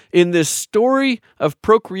symbolism in this story of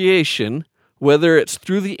procreation, whether it's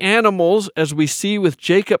through the animals, as we see with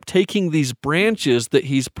Jacob taking these branches that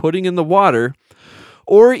he's putting in the water,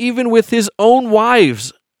 or even with his own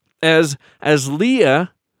wives. As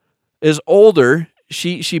Leah is older,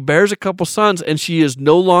 she bears a couple sons, and she is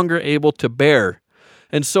no longer able to bear.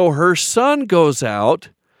 And so her son goes out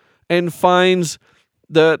and finds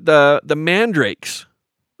the mandrakes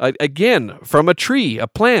again, from a tree, a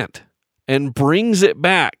plant, and brings it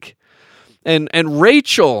back. And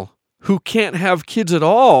Rachel, who can't have kids at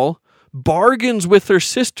all, bargains with her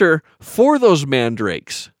sister for those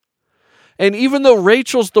mandrakes. And even though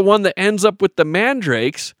Rachel's the one that ends up with the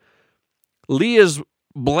mandrakes, Leah's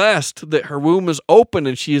blessed that her womb is open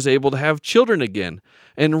and she is able to have children again.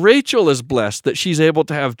 And Rachel is blessed that she's able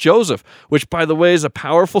to have Joseph, which, by the way, is a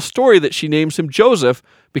powerful story that she names him Joseph,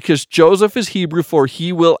 because Joseph is Hebrew for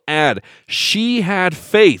he will add. She had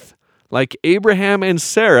faith, like Abraham and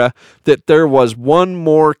Sarah, that there was one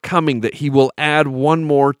more coming, that he will add one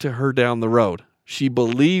more to her down the road. She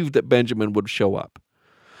believed that Benjamin would show up.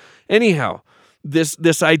 Anyhow,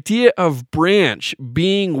 this idea of branch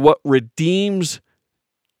being what redeems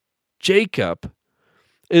Jacob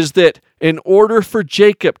is that in order for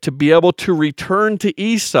Jacob to be able to return to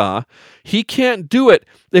Esau, he can't do it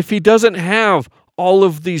if he doesn't have all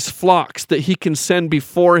of these flocks that he can send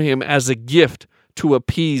before him as a gift to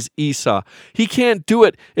appease Esau. He can't do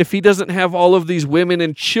it if he doesn't have all of these women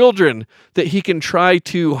and children that he can try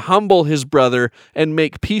to humble his brother and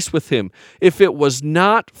make peace with him. If it was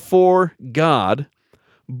not for God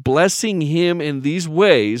blessing him in these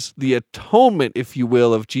ways, the atonement, if you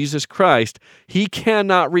will, of Jesus Christ, he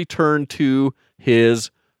cannot return to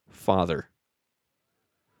his Father.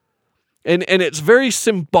 And it's very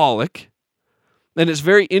symbolic, and it's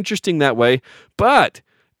very interesting that way, but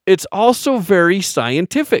it's also very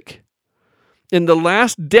scientific. In the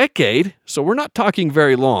last decade, so we're not talking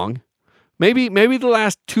very long, maybe the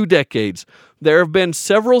last 2 decades, there have been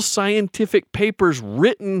several scientific papers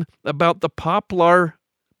written about the poplar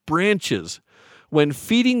branches. When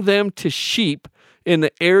feeding them to sheep in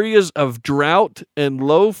the areas of drought and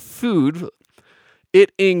low food,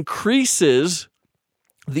 it increases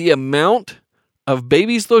the amount of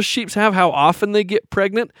babies those sheep have, how often they get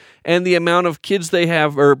pregnant, and the amount of kids they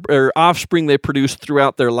have or offspring they produce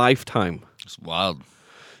throughout their lifetime. It's wild.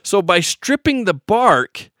 So by stripping the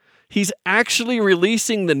bark, he's actually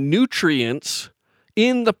releasing the nutrients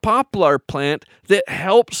in the poplar plant that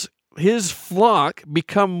helps his flock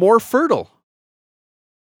become more fertile.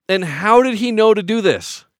 And how did he know to do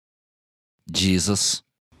this? Jesus.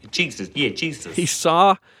 Jesus. He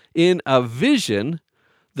saw in a vision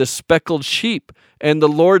the speckled sheep. And the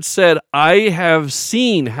Lord said, I have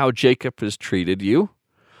seen how Jacob has treated you.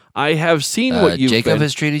 I have seen what you've Jacob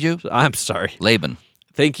has treated you? I'm sorry. Laban.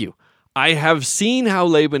 Thank you. I have seen how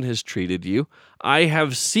Laban has treated you. I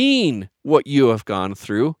have seen what you have gone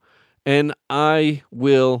through, and I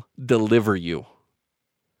will deliver you.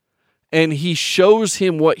 And he shows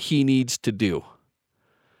him what he needs to do.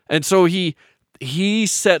 And so he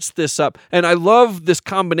sets this up. And I love this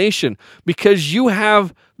combination because you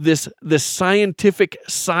have this scientific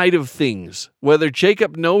side of things, whether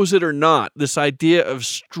Jacob knows it or not, this idea of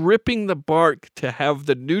stripping the bark to have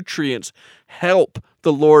the nutrients help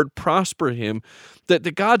the Lord prosper him,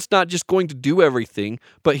 that God's not just going to do everything,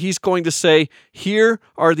 but he's going to say, here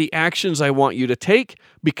are the actions I want you to take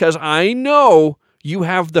because I know you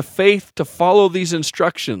have the faith to follow these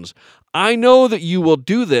instructions. I know that you will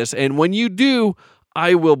do this, and when you do,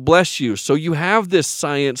 I will bless you. So you have this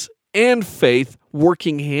science and faith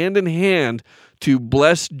working hand in hand to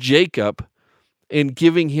bless Jacob in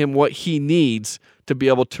giving him what he needs to be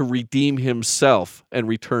able to redeem himself and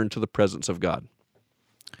return to the presence of God.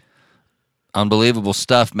 Unbelievable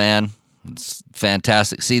stuff, man. It's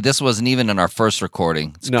fantastic. See, this wasn't even in our first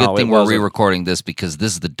recording. It's a good thing it we're wasn't. re-recording this because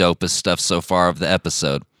this is the dopest stuff so far of the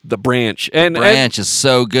episode. The branch. Branch is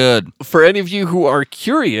so good. For any of you who are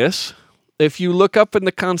curious, if you look up in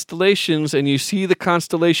the constellations and you see the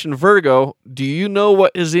constellation Virgo, do you know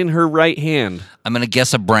what is in her right hand? I'm going to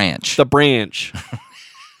guess a branch. The branch.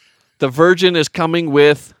 The Virgin is coming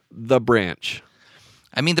with the branch.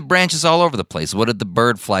 I mean, the branch is all over the place. What did the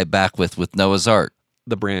bird fly back with Noah's Ark?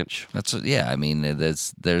 The branch. That's yeah. I mean,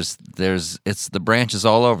 it's the branch is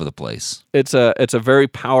all over the place. It's a very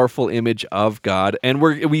powerful image of God, and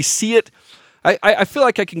we see it. I feel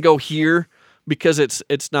like I can go here because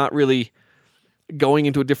it's not really going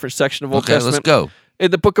into a different section of Old Testament. Let's go.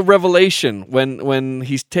 In the book of Revelation, when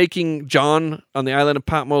he's taking John on the island of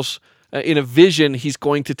Patmos in a vision, he's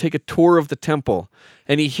going to take a tour of the temple.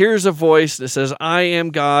 And he hears a voice that says, I am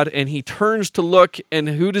God. And he turns to look, and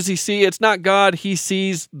who does he see? It's not God. He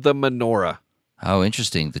sees the menorah. Oh,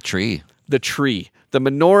 interesting. The tree. The tree. The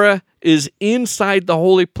menorah is inside the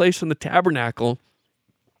holy place in the tabernacle,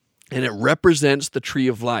 and it represents the tree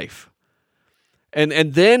of life. And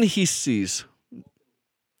then he sees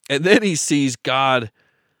God,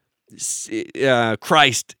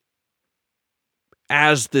 Christ,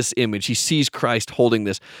 as this image. He sees Christ holding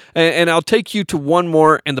this. And I'll take you to one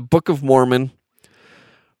more in the Book of Mormon,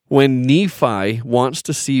 when Nephi wants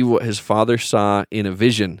to see what his father saw in a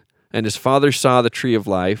vision. And his father saw the tree of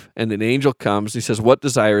life, and an angel comes, and he says, "What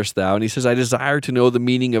desirest thou?" And he says, "I desire to know the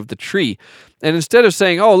meaning of the tree." And instead of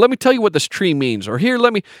saying, "Oh, let me tell you what this tree means," or "Here,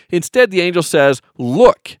 let me," instead the angel says,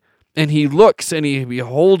 "Look." And he looks, and he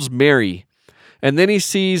beholds Mary. And then he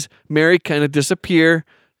sees Mary kind of disappear,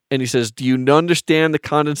 and he says, "Do you understand the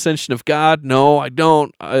condescension of God?" "No, I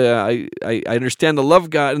don't. I understand the love of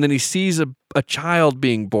God." And then he sees a child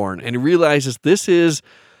being born, and he realizes this is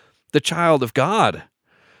the child of God.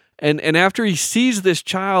 And after he sees this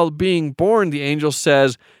child being born, the angel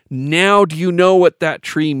says, "Now do you know what that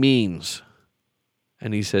tree means?"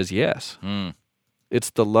 And he says, "Yes.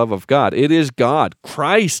 It's the love of God. It is God.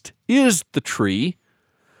 Christ is the tree,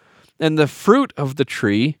 and the fruit of the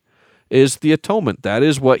tree is the atonement. That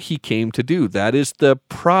is what he came to do. That is the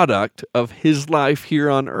product of his life here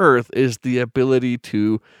on earth, is the ability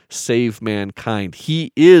to save mankind.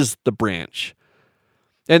 He is the branch."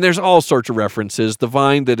 And there's all sorts of references. The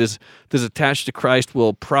vine that is attached to Christ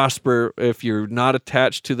will prosper. If you're not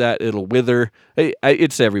attached to that, it'll wither.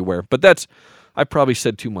 It's everywhere. But I probably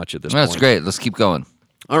said too much at this point. That's great. Let's keep going.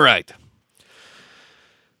 All right.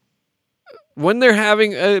 When they're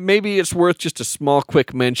having, maybe it's worth just a small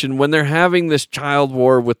quick mention, when they're having this child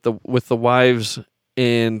war with the wives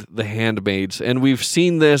and the handmaids, and we've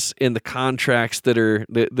seen this in the contracts that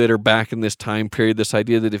are back in this time period, this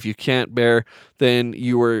idea that if you can't bear, then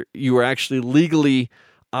you are actually legally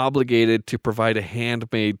obligated to provide a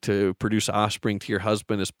handmaid to produce offspring to your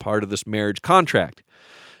husband as part of this marriage contract.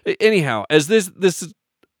 Anyhow, as this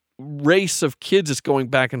race of kids is going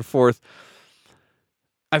back and forth,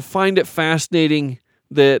 I find it fascinating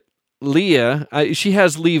that Leah, she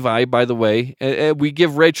has Levi, by the way. We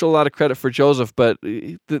give Rachel a lot of credit for Joseph, but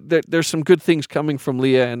there's some good things coming from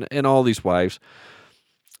Leah and all these wives.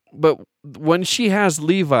 But when she has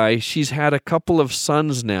Levi, she's had a couple of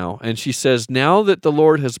sons now, and she says, "Now that the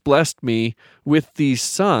Lord has blessed me with these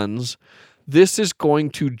sons, this is going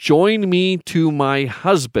to join me to my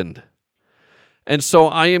husband. And so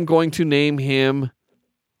I am going to name him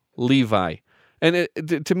Levi." And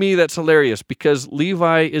to me, that's hilarious, because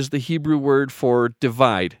Levi is the Hebrew word for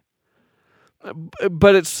divide.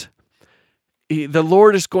 But it's, the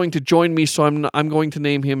Lord is going to join me, so I'm going to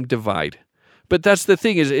name him Divide. But that's the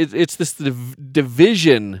thing, is it's this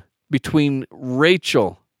division between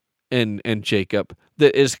Rachel and Jacob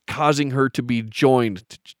that is causing her to be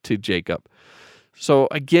joined to Jacob. So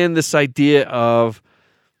again, this idea of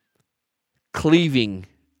cleaving,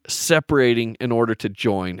 separating in order to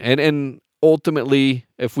join. And ultimately,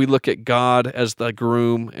 if we look at God as the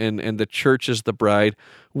groom and the church as the bride,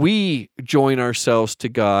 we join ourselves to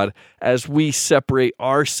God as we separate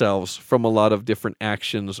ourselves from a lot of different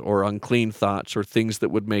actions or unclean thoughts or things that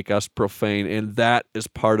would make us profane. And that is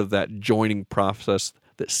part of that joining process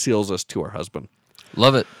that seals us to our husband.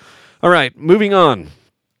 Love it. All right, moving on.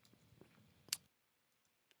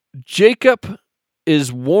 Jacob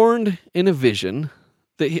is warned in a vision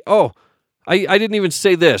that I didn't even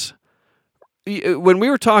say this. When we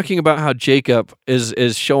were talking about how Jacob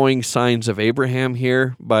is showing signs of Abraham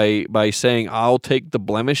here by saying, "I'll take the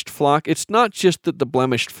blemished flock," it's not just that the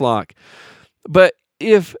blemished flock, but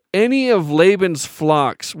if any of Laban's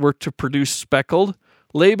flocks were to produce speckled,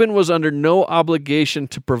 Laban was under no obligation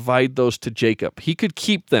to provide those to Jacob. He could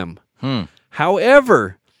keep them.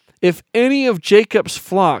 However, if any of Jacob's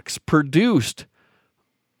flocks produced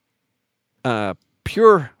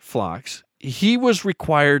pure flocks, he was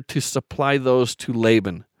required to supply those to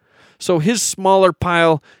Laban. So his smaller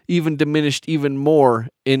pile even diminished even more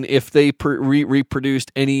if they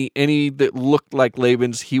reproduced any that looked like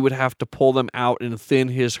Laban's. He would have to pull them out and thin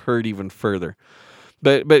his herd even further.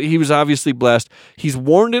 But he was obviously blessed. He's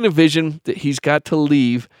warned in a vision that he's got to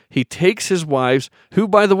leave. He takes his wives, who,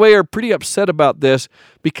 by the way, are pretty upset about this,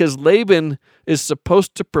 because Laban is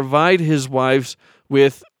supposed to provide his wives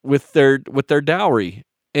with their dowry.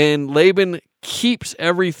 And Laban keeps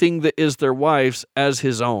everything that is their wife's as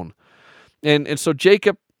his own. And so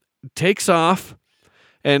Jacob takes off,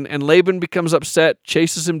 and Laban becomes upset,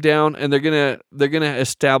 chases him down, and they're gonna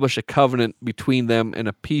establish a covenant between them and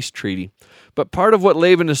a peace treaty. But part of what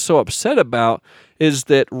Laban is so upset about is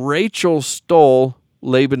that Rachel stole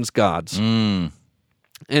Laban's gods. And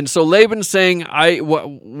so Laban's saying,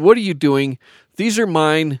 what are you doing? These are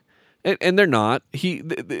mine. And they're not.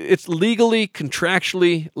 It's legally,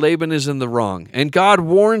 contractually, Laban is in the wrong. And God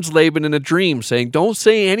warns Laban in a dream, saying, "Don't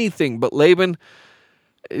say anything." But Laban,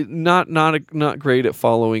 not great at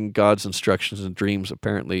following God's instructions and dreams.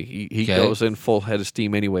 Apparently, he Okay. goes in full head of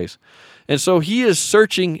steam, anyways. And so he is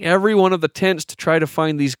searching every one of the tents to try to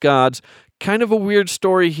find these gods. Kind of a weird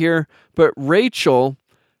story here, but Rachel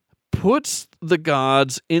puts the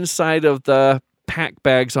gods inside of the pack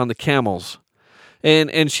bags on the camels.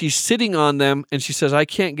 And she's sitting on them, and she says, I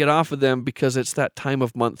can't get off of them because it's that time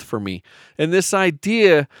of month for me. And this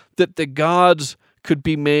idea that the gods could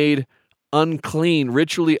be made unclean,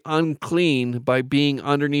 ritually unclean, by being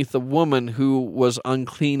underneath a woman who was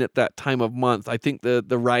unclean at that time of month. I think the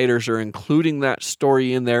writers are including that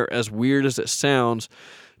story in there, as weird as it sounds,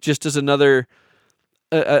 just as another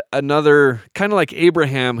kind of like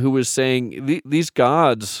Abraham, who was saying, these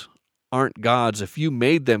gods aren't gods. If you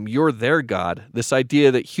made them, you're their God. This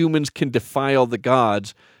idea that humans can defile the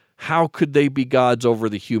gods, how could they be gods over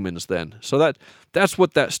the humans then? So that's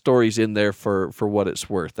what that story's in there for what it's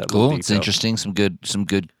worth. That little Cool. It's detail. interesting. Some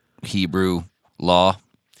good Hebrew law.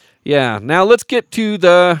 Yeah. Now let's get to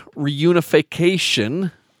the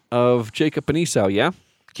reunification of Jacob and Esau. Yeah,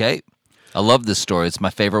 Okay. I love this story. It's my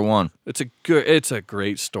favorite one, it's a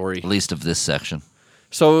great story. at least of this section.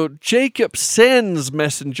 So Jacob sends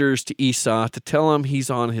messengers to Esau to tell him he's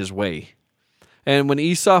on his way. And when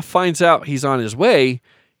Esau finds out he's on his way,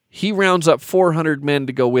 he rounds up 400 men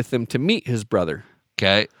to go with him to meet his brother.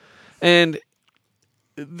 Okay. And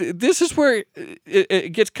this is where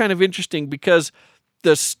it gets kind of interesting, because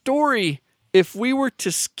the story, if we were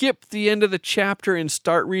to skip the end of the chapter and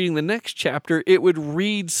start reading the next chapter, it would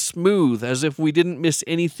read smooth, as if we didn't miss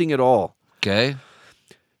anything at all. Okay.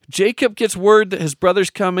 Jacob gets word that his brother's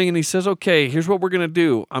coming, and he says, okay, here's what we're going to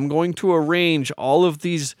do. I'm going to arrange all of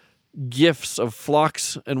these gifts of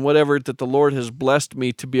flocks and whatever that the Lord has blessed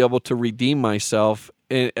me to be able to redeem myself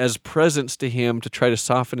as presents to him to try to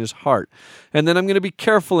soften his heart. And then I'm going to be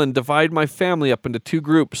careful and divide my family up into two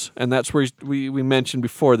groups. And that's where we mentioned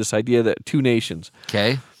before, this idea that two nations.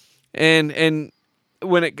 Okay. And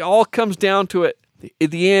when it all comes down to it,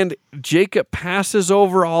 at the end, Jacob passes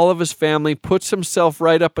over all of his family, puts himself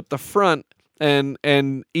right up at the front,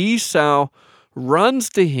 and Esau runs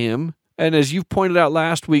to him, and as you pointed out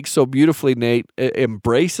last week so beautifully, Nate,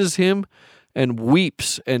 embraces him and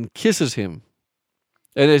weeps and kisses him.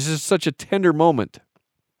 And it's just such a tender moment.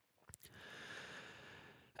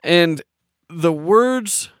 And the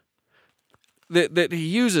words that he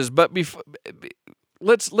uses, but before,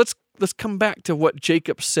 let's come back to what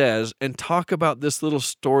Jacob says and talk about this little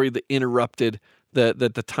story that interrupted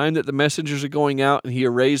the time that the messengers are going out, and he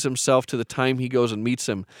arrays himself to the time he goes and meets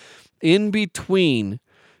him. In between,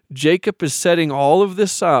 Jacob is setting all of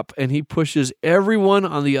this up, and he pushes everyone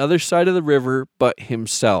on the other side of the river but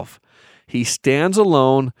himself. He stands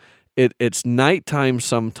alone. It's nighttime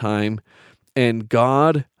sometime, and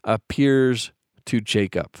God appears to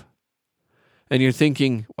Jacob. And you're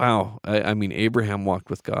thinking, wow, I mean, Abraham walked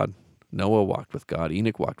with God. Noah walked with God.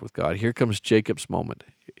 Enoch walked with God. Here comes Jacob's moment.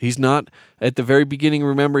 He's not at the very beginning.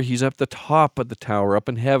 Remember, he's up the top of the tower, up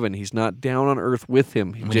in heaven. He's not down on earth with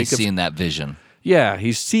him. When he's seeing that vision. Yeah,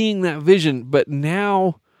 he's seeing that vision. But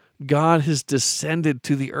now God has descended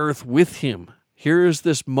to the earth with him. Here is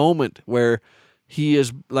this moment where he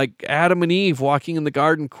is like Adam and Eve walking in the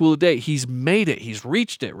garden, cool of day. He's made it. He's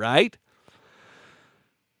reached it, right?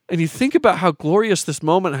 And you think about how glorious this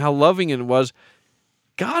moment, how loving it was.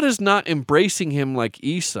 God is not embracing him like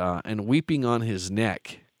Esau and weeping on his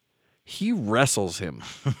neck. He wrestles him.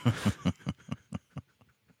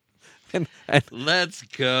 and Let's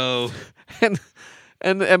go.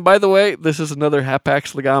 And by the way, this is another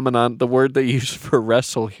hapax legomenon, the word they use for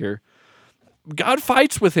wrestle here. God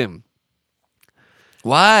fights with him.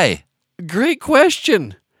 Why? Great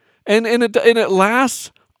question. And it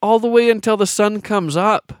lasts all the way until the sun comes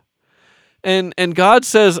up. And God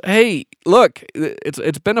says, "Hey, look,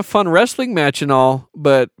 it's been a fun wrestling match and all,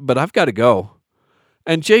 but I've got to go."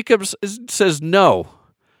 And Jacob says no,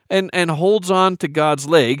 and holds on to God's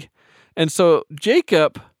leg. And so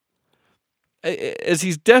Jacob, as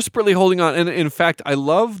he's desperately holding on, and in fact, I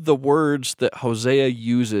love the words that Hosea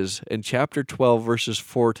uses in chapter 12, verses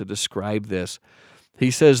 4 to describe this. He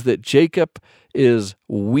says that Jacob is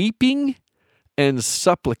weeping and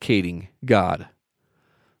supplicating God.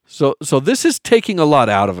 So this is taking a lot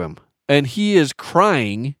out of him, and he is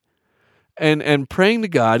crying and praying to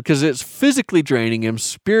God because it's physically draining him,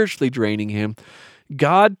 spiritually draining him.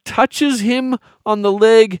 God touches him on the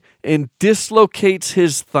leg and dislocates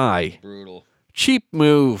his thigh. Brutal. Cheap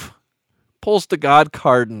move. Pulls the God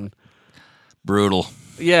card and Brutal.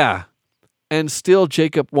 yeah. And still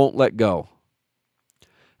Jacob won't let go.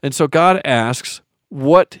 And so God asks,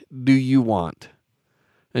 "What do you want?"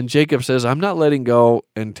 And Jacob says, I'm not letting go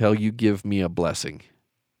until you give me a blessing.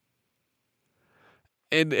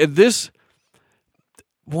 And this,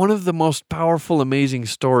 one of the most powerful, amazing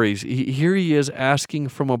stories. Here he is asking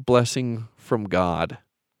from a blessing from God.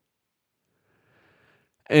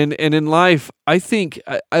 And in life, I think,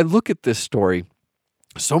 I look at this story,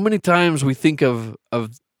 so many times we think of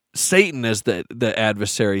Satan as the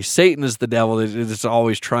adversary. Satan is the devil that is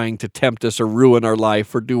always trying to tempt us or ruin our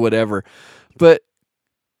life or do whatever. But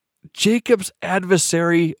Jacob's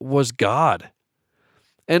adversary was God.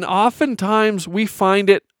 And oftentimes we find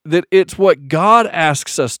it that it's what God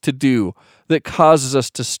asks us to do that causes us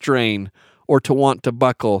to strain or to want to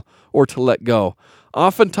buckle or to let go.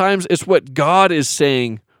 Oftentimes it's what God is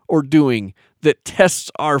saying or doing that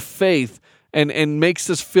tests our faith and makes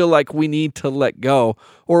us feel like we need to let go.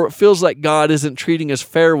 Or it feels like God isn't treating us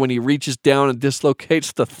fair when he reaches down and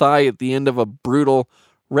dislocates the thigh at the end of a brutal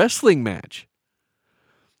wrestling match.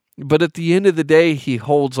 But at the end of the day, he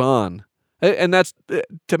holds on. And that's,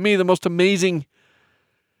 to me, the most amazing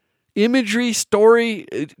imagery, story,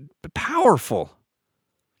 powerful.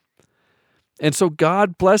 And so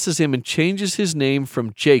God blesses him and changes his name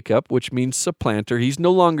from Jacob, which means supplanter. He's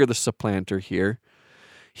no longer the supplanter here.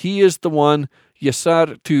 He is the one,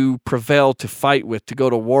 Yasar, to prevail, to fight with, to go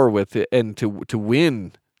to war with, and to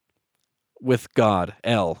win with God.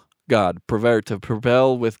 God, to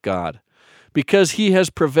prevail with God. Because he has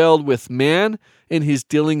prevailed with man in his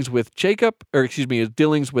dealings with his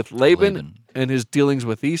dealings with Laban and his dealings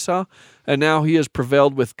with Esau, and now he has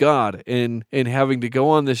prevailed with God in having to go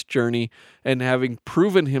on this journey and having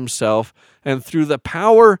proven himself, and through the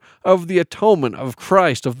power of the atonement of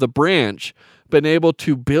Christ, of the branch, been able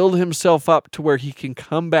to build himself up to where he can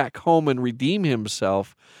come back home and redeem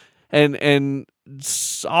himself, and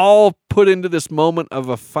all put into this moment of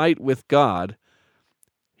a fight with God.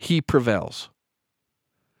 He prevails.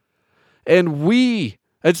 And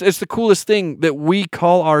it's the coolest thing that we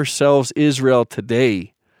call ourselves Israel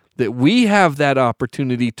today, that we have that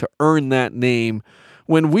opportunity to earn that name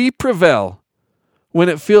when we prevail, when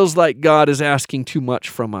it feels like God is asking too much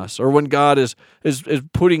from us, or when God is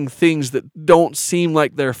putting things that don't seem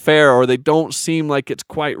like they're fair, or they don't seem like it's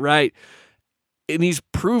quite right. And he's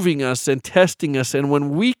proving us and testing us. And when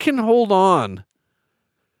we can hold on,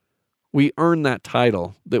 we earn that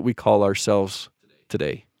title that we call ourselves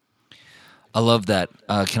today. I love that.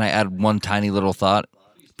 Can I add one tiny little thought?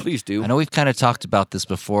 Please do. I know we've kind of talked about this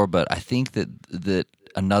before, but I think that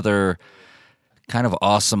another kind of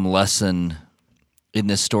awesome lesson in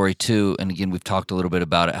this story too, and again, we've talked a little bit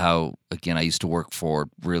about it, how, again, I used to work for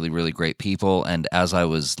really, really great people, and as I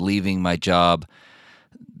was leaving my job,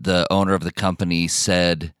 the owner of the company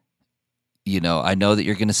said, I know that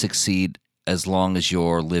you're going to succeed as long as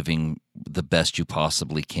you're living the best you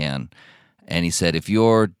possibly can. And he said, if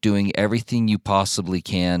you're doing everything you possibly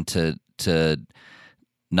can to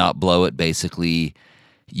not blow it, basically,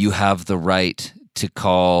 you have the right to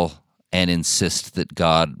call and insist that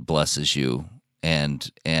God blesses you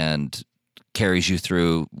and carries you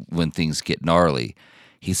through when things get gnarly.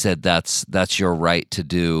 He said that's your right to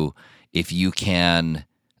do if you can,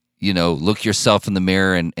 look yourself in the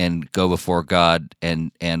mirror and go before God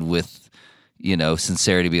and with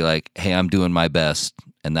sincerity be like, hey, I'm doing my best,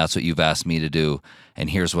 and that's what you've asked me to do, and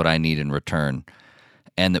here's what I need in return.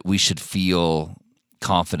 And that we should feel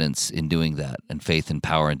confidence in doing that and faith and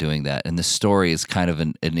power in doing that. And this story is kind of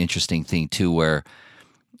an interesting thing too, where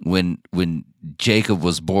when Jacob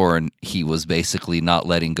was born, he was basically not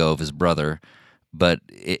letting go of his brother, but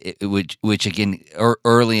which again,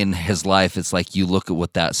 early in his life, it's like you look at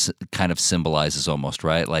what that kind of symbolizes almost,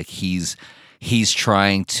 right? Like he's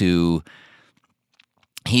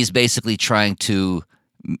basically trying to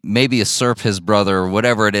maybe usurp his brother or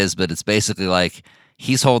whatever it is, but it's basically like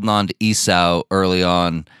he's holding on to Esau early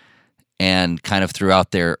on, and kind of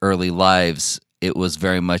throughout their early lives, it was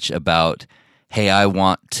very much about, hey, I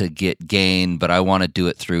want to get gain, but I want to do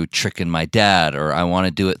it through tricking my dad, or I want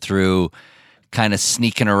to do it through kind of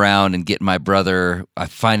sneaking around and getting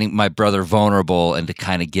finding my brother vulnerable, and to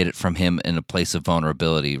kind of get it from him in a place of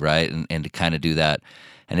vulnerability, right? And to kind of do that.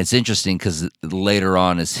 And it's interesting because later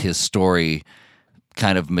on, as his story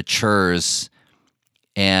kind of matures,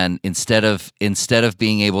 and instead of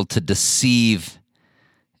being able to deceive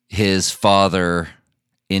his father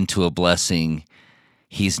into a blessing,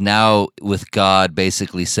 he's now with God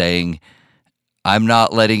basically saying, I'm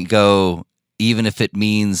not letting go, even if it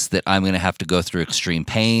means that I'm going to have to go through extreme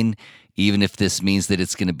pain, even if this means that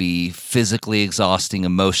it's going to be physically exhausting,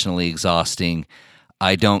 emotionally exhausting.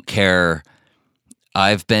 I don't care.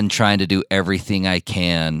 I've been trying to do everything I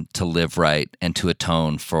can to live right and to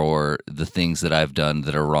atone for the things that I've done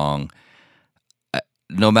that are wrong.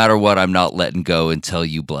 No matter what, I'm not letting go until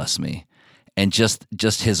you bless me. And just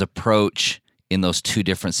his approach in those two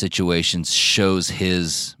different situations shows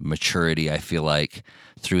his maturity, I feel like,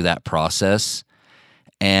 through that process.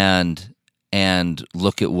 And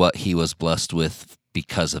look at what he was blessed with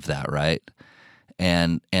because of that, right?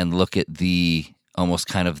 And look at the almost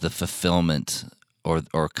kind of the fulfillment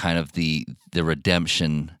or kind of the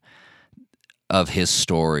redemption of his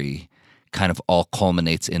story kind of all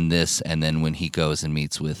culminates in this, and then when he goes and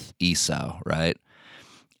meets with Esau, right?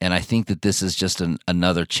 And I think that this is just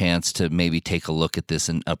another chance to maybe take a look at this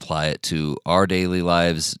and apply it to our daily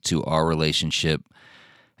lives, to our relationship.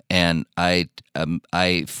 And I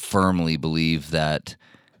firmly believe that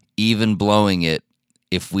even blowing it,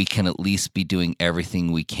 if we can at least be doing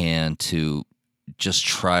everything we can to just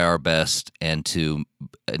try our best and to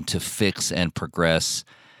fix and progress,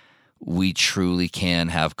 we truly can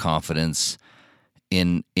have confidence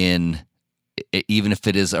in even if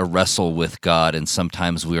it is a wrestle with God, and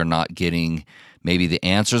sometimes we are not getting maybe the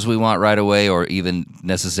answers we want right away, or even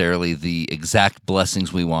necessarily the exact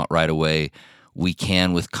blessings we want right away. We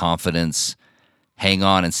can with confidence hang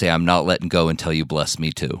on and say, I'm not letting go until you bless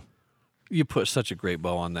me too. You put such a great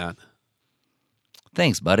bow on that.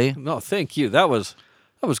 Thanks, buddy. No, thank you. That was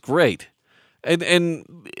great.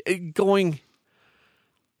 And going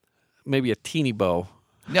maybe a teeny bow.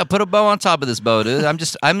 Yeah, put a bow on top of this bow, dude. I'm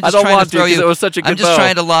just I don't trying want to throw you. It was such a good I'm just bow.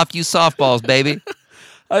 trying to loft you softballs, baby.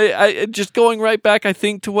 I just going right back, I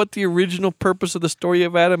think, to what the original purpose of the story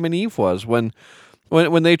of Adam and Eve was when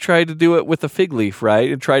they tried to do it with a fig leaf,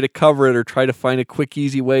 right, and try to cover it or try to find a quick,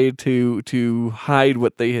 easy way to hide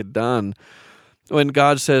what they had done. When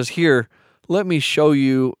God says, "Here, let me show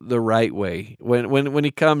you the right way." When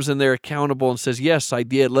He comes and they're accountable and says, "Yes, I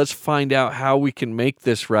did. Let's find out how we can make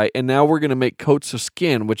this right." And now we're going to make coats of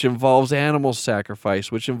skin, which involves animal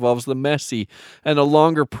sacrifice, which involves the messy and a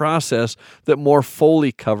longer process that more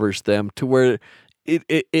fully covers them, to where it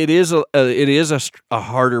is a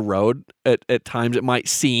harder road at times. It might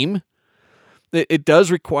seem. It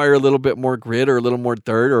does require a little bit more grit or a little more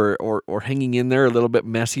dirt or hanging in there a little bit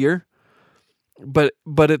messier. But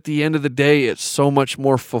at the end of the day, it's so much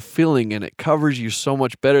more fulfilling, and it covers you so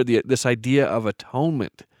much better. This idea of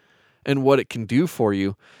atonement and what it can do for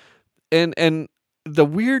you. And the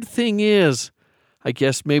weird thing is, I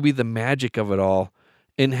guess maybe the magic of it all,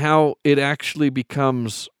 and how it actually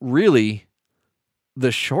becomes really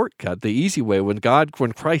the shortcut, the easy way. When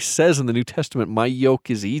Christ says in the New Testament, "My yoke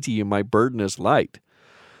is easy and my burden is light."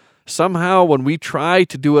 Somehow, when we try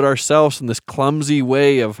to do it ourselves in this clumsy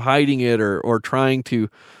way of hiding it or trying to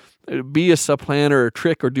be a supplanter or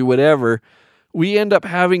trick or do whatever, we end up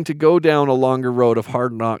having to go down a longer road of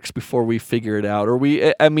hard knocks before we figure it out.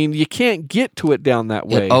 You can't get to it down that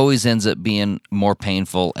way. It always ends up being more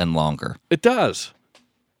painful and longer. It does.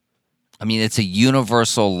 I mean, it's a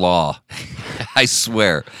universal law. I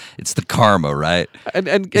swear. It's the karma, right? And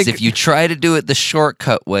if you try to do it the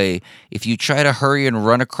shortcut way, if you try to hurry and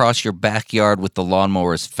run across your backyard with the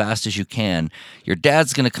lawnmower as fast as you can, your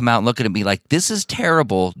dad's going to come out and look at it and be like, "This is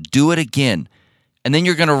terrible. Do it again." And then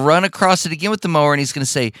you're going to run across it again with the mower, and he's going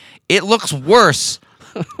to say, "It looks worse.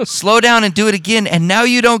 Slow down and do it again." And now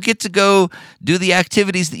you don't get to go do the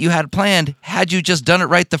activities that you had planned. Had you just done it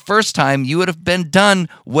right the first time, you would have been done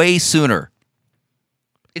way sooner.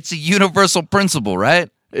 It's a universal principle, right?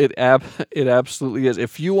 It absolutely is.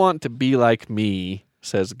 If you want to be like me,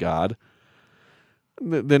 says God,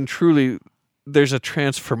 then truly there's a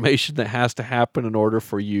transformation that has to happen in order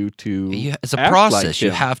for you to it's a act process. like You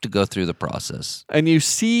him. have to go through the process. And you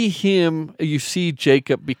see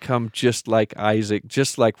Jacob become just like Isaac,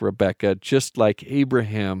 just like Rebekah, just like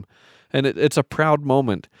Abraham. And it's a proud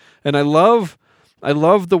moment. And I love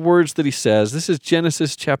the words that he says. This is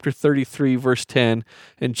Genesis chapter 33, verse 10.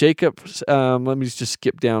 And Jacob, let me just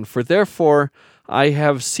skip down. "For therefore I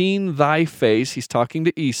have seen thy face," he's talking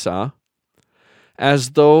to Esau,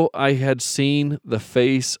 "as though I had seen the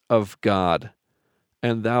face of God,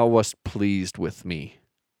 and thou wast pleased with me."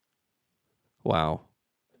 Wow.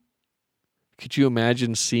 Could you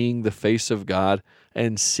imagine seeing the face of God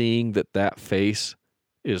and seeing that face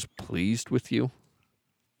is pleased with you?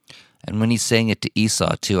 And when he's saying it to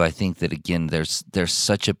Esau too, I think that again, there's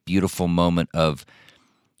such a beautiful moment of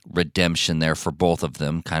redemption there for both of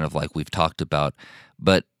them, kind of like we've talked about.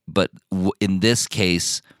 But in this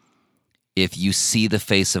case, if you see the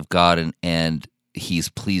face of God and He's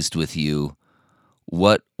pleased with you,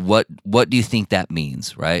 what do you think that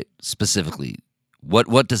means, right? Specifically,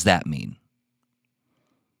 what does that mean?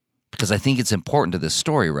 because I think it's important to this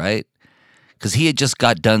story, right? Because he had just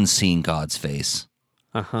got done seeing God's face.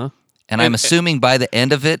 Uh-huh. And I'm assuming by the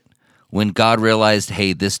end of it, when God realized,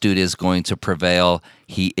 hey, this dude is going to prevail,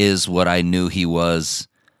 he is what I knew he was,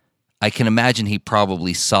 I can imagine he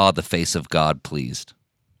probably saw the face of God pleased.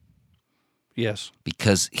 Yes.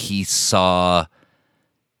 Because he saw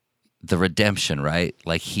the redemption, right?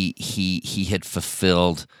 Like he had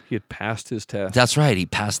fulfilled. He had passed his test. That's right. He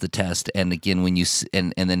passed the test. And again, when you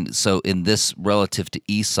and then so in this relative to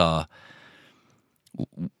Esau,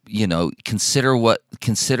 you know, consider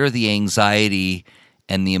the anxiety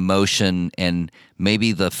and the emotion and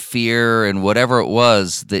maybe the fear and whatever it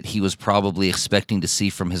was that he was probably expecting to see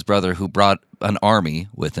from his brother, who brought an army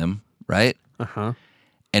with him, right? Uh-huh.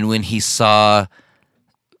 And when he saw,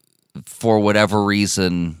 for whatever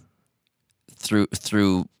reason,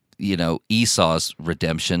 through you know, Esau's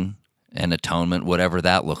redemption and atonement, whatever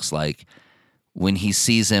that looks like, when he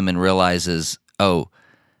sees him and realizes, oh,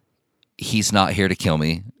 he's not here to kill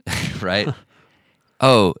me, right?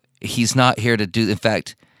 Oh, he's not here to do. In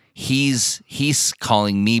fact, he's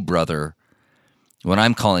calling me brother when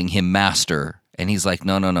I'm calling him master, and he's like,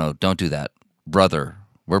 no, don't do that, brother.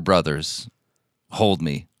 We're brothers. Hold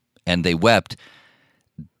me. And they wept.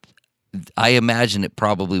 I imagine it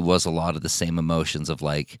probably was a lot of the same emotions of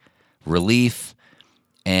like relief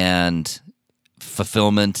and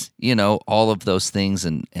fulfillment, you know, all of those things.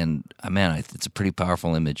 And man, it's a pretty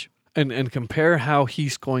powerful image. And compare how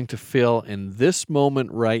he's going to feel in this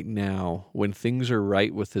moment right now when things are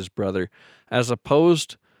right with his brother, as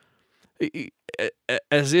opposed,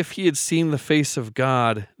 as if he had seen the face of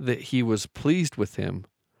God, that he was pleased with him,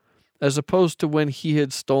 as opposed to when he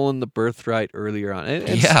had stolen the birthright earlier on.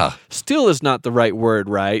 And yeah. Still is not the right word,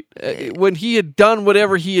 right? When he had done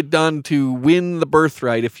whatever he had done to win the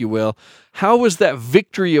birthright, if you will, how was that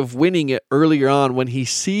victory of winning it earlier on when he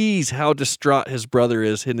sees how distraught his brother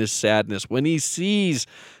is in his sadness, when he sees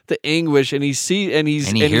the anguish and he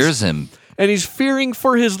hears him. And he's fearing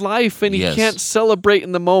for his life and he can't celebrate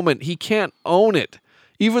in the moment. He can't own it.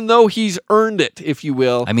 Even though he's earned it, if you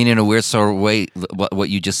will. I mean, in a weird sort of way, what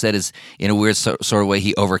you just said is, in a weird sort of way,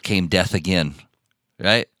 he overcame death again,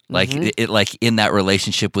 right? Like it, like in that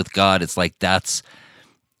relationship with God, it's like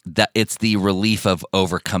it's the relief of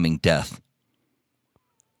overcoming death.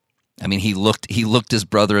 I mean, he looked his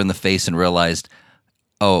brother in the face and realized,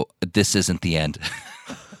 oh, this isn't the end.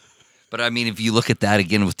 But I mean, if you look at that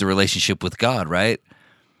again with the relationship with God, right?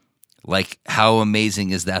 Like, how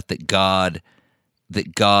amazing is that God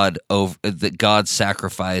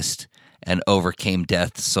sacrificed and overcame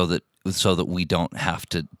death so that we don't have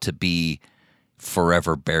to be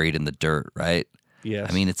forever buried in the dirt, right? Yes.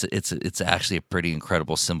 I mean, it's actually a pretty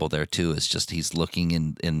incredible symbol there too. It's just he's looking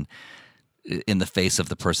in the face of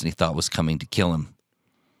the person he thought was coming to kill him,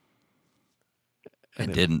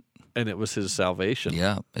 and didn't. And it was his salvation.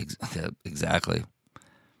 Yeah, exactly.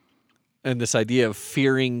 And this idea of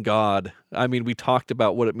fearing God. I mean, we talked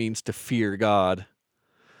about what it means to fear God.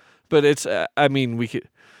 But it's a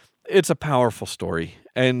powerful story,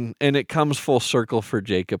 and it comes full circle for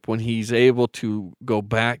Jacob when he's able to go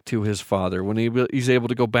back to his father, when he's able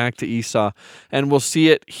to go back to Esau, and we'll see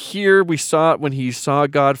it here. We saw it when he saw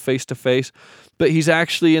God face to face, but he's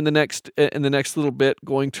actually in the next little bit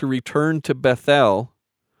going to return to Bethel,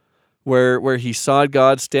 where he saw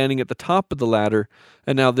God standing at the top of the ladder,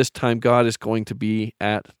 and now this time God is going to be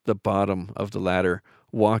at the bottom of the ladder,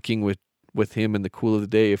 walking with him in the cool of the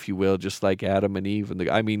day, if you will, just like Adam and Eve.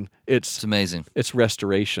 It's amazing. It's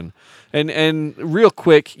restoration. And real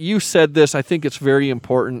quick, you said this, I think it's very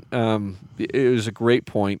important. It was a great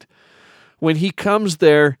point. When he comes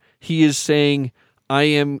there, he is saying, I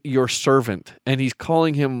am your servant, and he's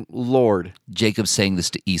calling him Lord. Jacob's saying this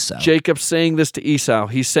to Esau.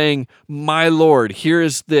 He's saying, my Lord, here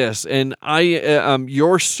is this, and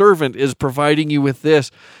your servant is providing you with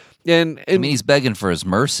this. And I mean, he's begging for his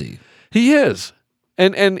mercy. He is.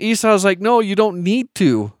 And Esau's like, no, you don't need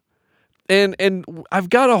to. And I've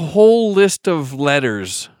got a whole list of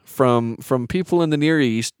letters from people in the Near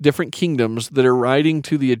East, different kingdoms, that are writing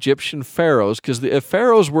to the Egyptian pharaohs, because the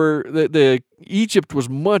pharaohs Egypt was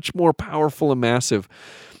much more powerful and massive.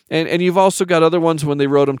 And you've also got other ones when they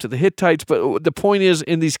wrote them to the Hittites. But the point is,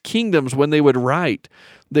 in these kingdoms, when they would write,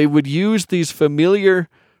 they would use these familiar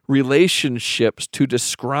relationships to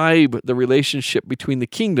describe the relationship between the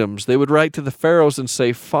kingdoms. They would write to the pharaohs and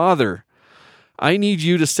say, Father, I need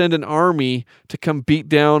you to send an army to come beat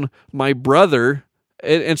down my brother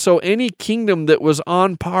And so any kingdom that was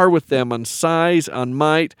on par with them on size, on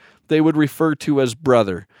might, they would refer to as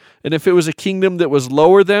brother. And if it was a kingdom that was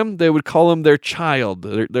lower them, they would call him their child,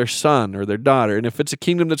 their son or their daughter. And if it's a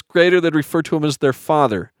kingdom that's greater, they'd refer to him as their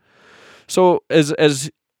father. So as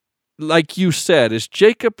like you said, as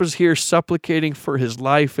Jacob is here supplicating for his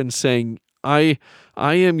life and saying, I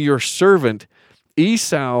am your servant,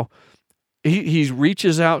 Esau, he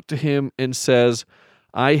reaches out to him and says,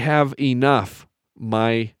 I have enough,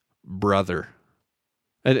 my brother.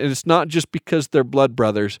 And it's not just because they're blood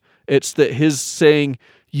brothers. It's that his saying,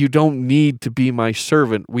 you don't need to be my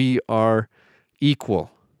servant. We are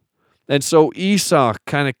equal. And so Esau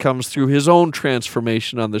kind of comes through his own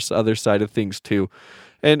transformation on this other side of things too.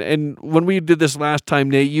 And when we did this last time,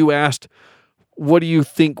 Nate, you asked, what do you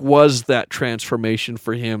think was that transformation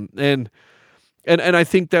for him? And I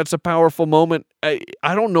think that's a powerful moment. I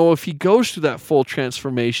don't know if he goes through that full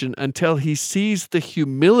transformation until he sees the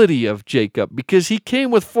humility of Jacob, because he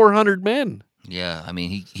came with 400 men. Yeah, I mean,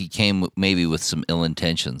 he came maybe with some ill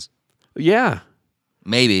intentions. Yeah.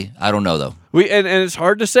 Maybe. I don't know, though. And it's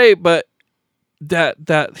hard to say, but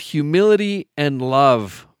that humility and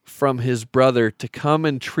love from his brother to come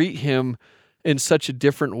and treat him in such a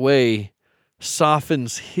different way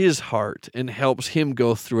softens his heart and helps him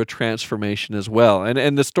go through a transformation as well.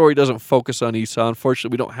 And the story doesn't focus on Esau.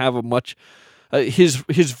 Unfortunately, we don't have a much his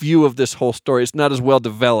view of this whole story. It's not as well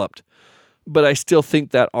developed, but I still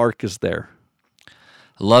think that arc is there.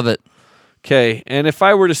 Love it. Okay, and if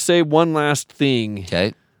I were to say one last thing,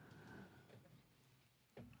 Okay.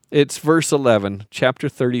 it's verse 11, chapter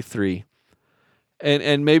 33.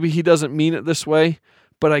 And maybe he doesn't mean it this way,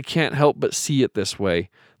 but I can't help but see it this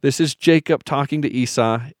way. This is Jacob talking to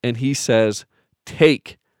Esau, and he says,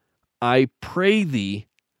 take, I pray thee,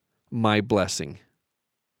 my blessing.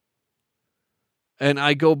 And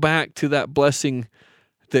I go back to that blessing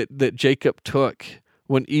that Jacob took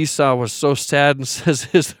when Esau was so sad and says,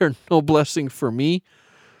 is there no blessing for me?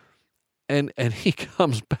 And he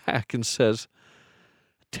comes back and says,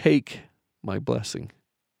 take my blessing.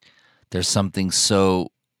 There's something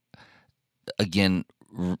so, again,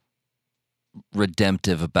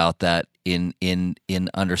 redemptive about that in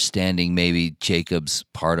understanding maybe Jacob's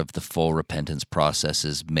part of the full repentance process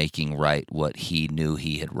is making right what he knew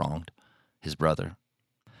he had wronged his brother.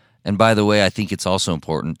 And by the way, I think it's also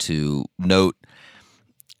important to note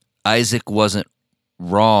Isaac wasn't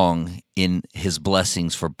wrong in his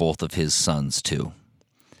blessings for both of his sons too.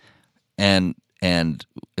 And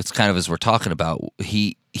it's kind of as we're talking about,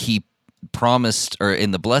 he promised, or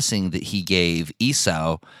in the blessing that he gave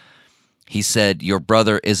Esau, he said, your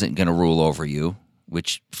brother isn't going to rule over you,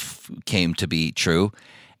 which came to be true.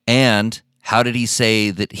 And how did he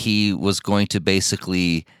say that he was going to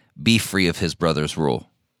basically be free of his brother's rule?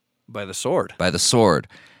 By the sword. By the sword.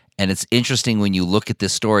 And it's interesting when you look at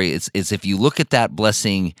this story, it's if you look at that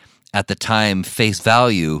blessing at the time, face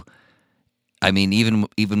value, I mean,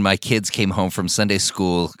 even my kids came home from Sunday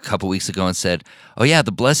school a couple weeks ago and said, oh yeah,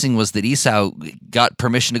 the blessing was that Esau got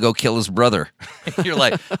permission to go kill his brother. You're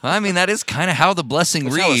like, well, I mean, that is kind of how the blessing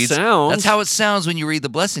reads. How it sounds. That's how it sounds when you read the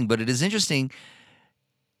blessing. But it is interesting.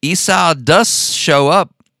 Esau does show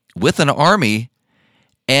up with an army,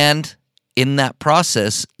 and in that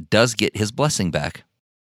process does get his blessing back.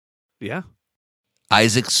 Yeah.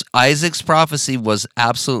 Isaac's prophecy was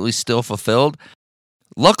absolutely still fulfilled.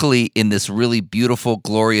 Luckily, in this really beautiful,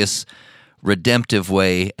 glorious, redemptive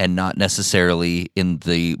way, and not necessarily in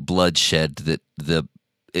the bloodshed that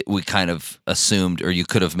we kind of assumed, or you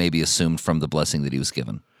could have maybe assumed from the blessing that he was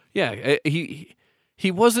given. Yeah,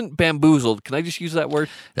 he wasn't bamboozled. Can I just use that word?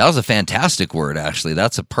 That was a fantastic word, actually.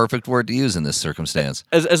 That's a perfect word to use in this circumstance.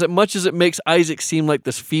 As much as it makes Isaac seem like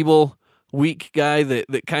this feeble, weak guy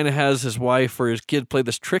that kind of has his wife or his kid play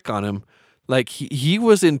this trick on him, like he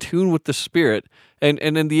was in tune with the Spirit. And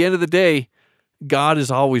in the end of the day, God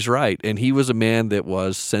is always right. And he was a man that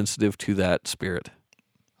was sensitive to that Spirit.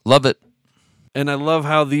 Love it. And I love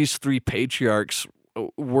how these three patriarchs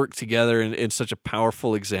work together in such a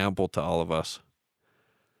powerful example to all of us.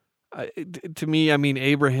 To me, I mean,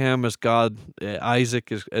 Abraham is God,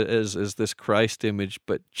 Isaac is this Christ image,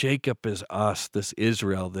 but Jacob is us, this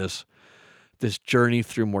Israel, this journey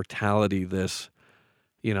through mortality, this,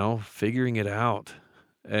 figuring it out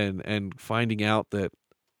and finding out that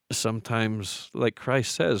sometimes, like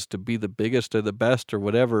Christ says, to be the biggest or the best or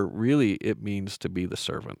whatever, really it means to be the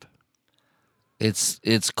servant. It's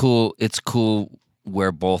cool. It's cool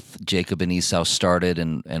where both Jacob and Esau started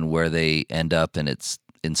and where they end up, and it's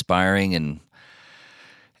inspiring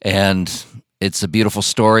and it's a beautiful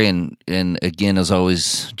story, and again, as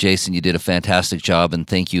always, Jason, you did a fantastic job, and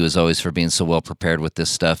thank you as always for being so well prepared with this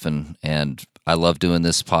stuff. And I love doing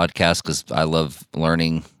this podcast because I love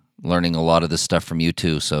learning a lot of this stuff from you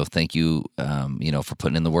too. So thank you, for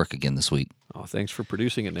putting in the work again this week. Oh, thanks for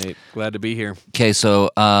producing it, Nate. Glad to be here. Okay, so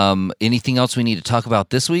anything else we need to talk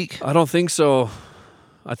about this week? I don't think so.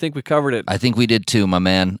 I think we covered it. I think we did too, my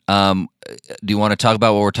man. Do you want to talk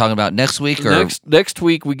about what we're talking about next week? Or next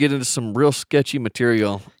week we get into some real sketchy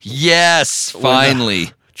material. Yes,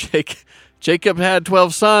 finally. Jacob had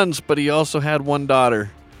 12 sons, but he also had one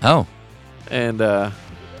daughter. Oh, and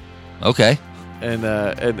okay.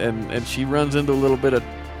 And she runs into a little bit of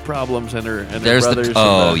problems, and her There's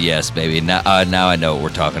brothers. Yes, baby. Now I know what we're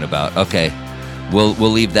talking about. Okay, we'll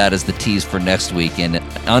leave that as the tease for next week, and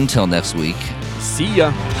until next week. See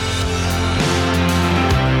ya.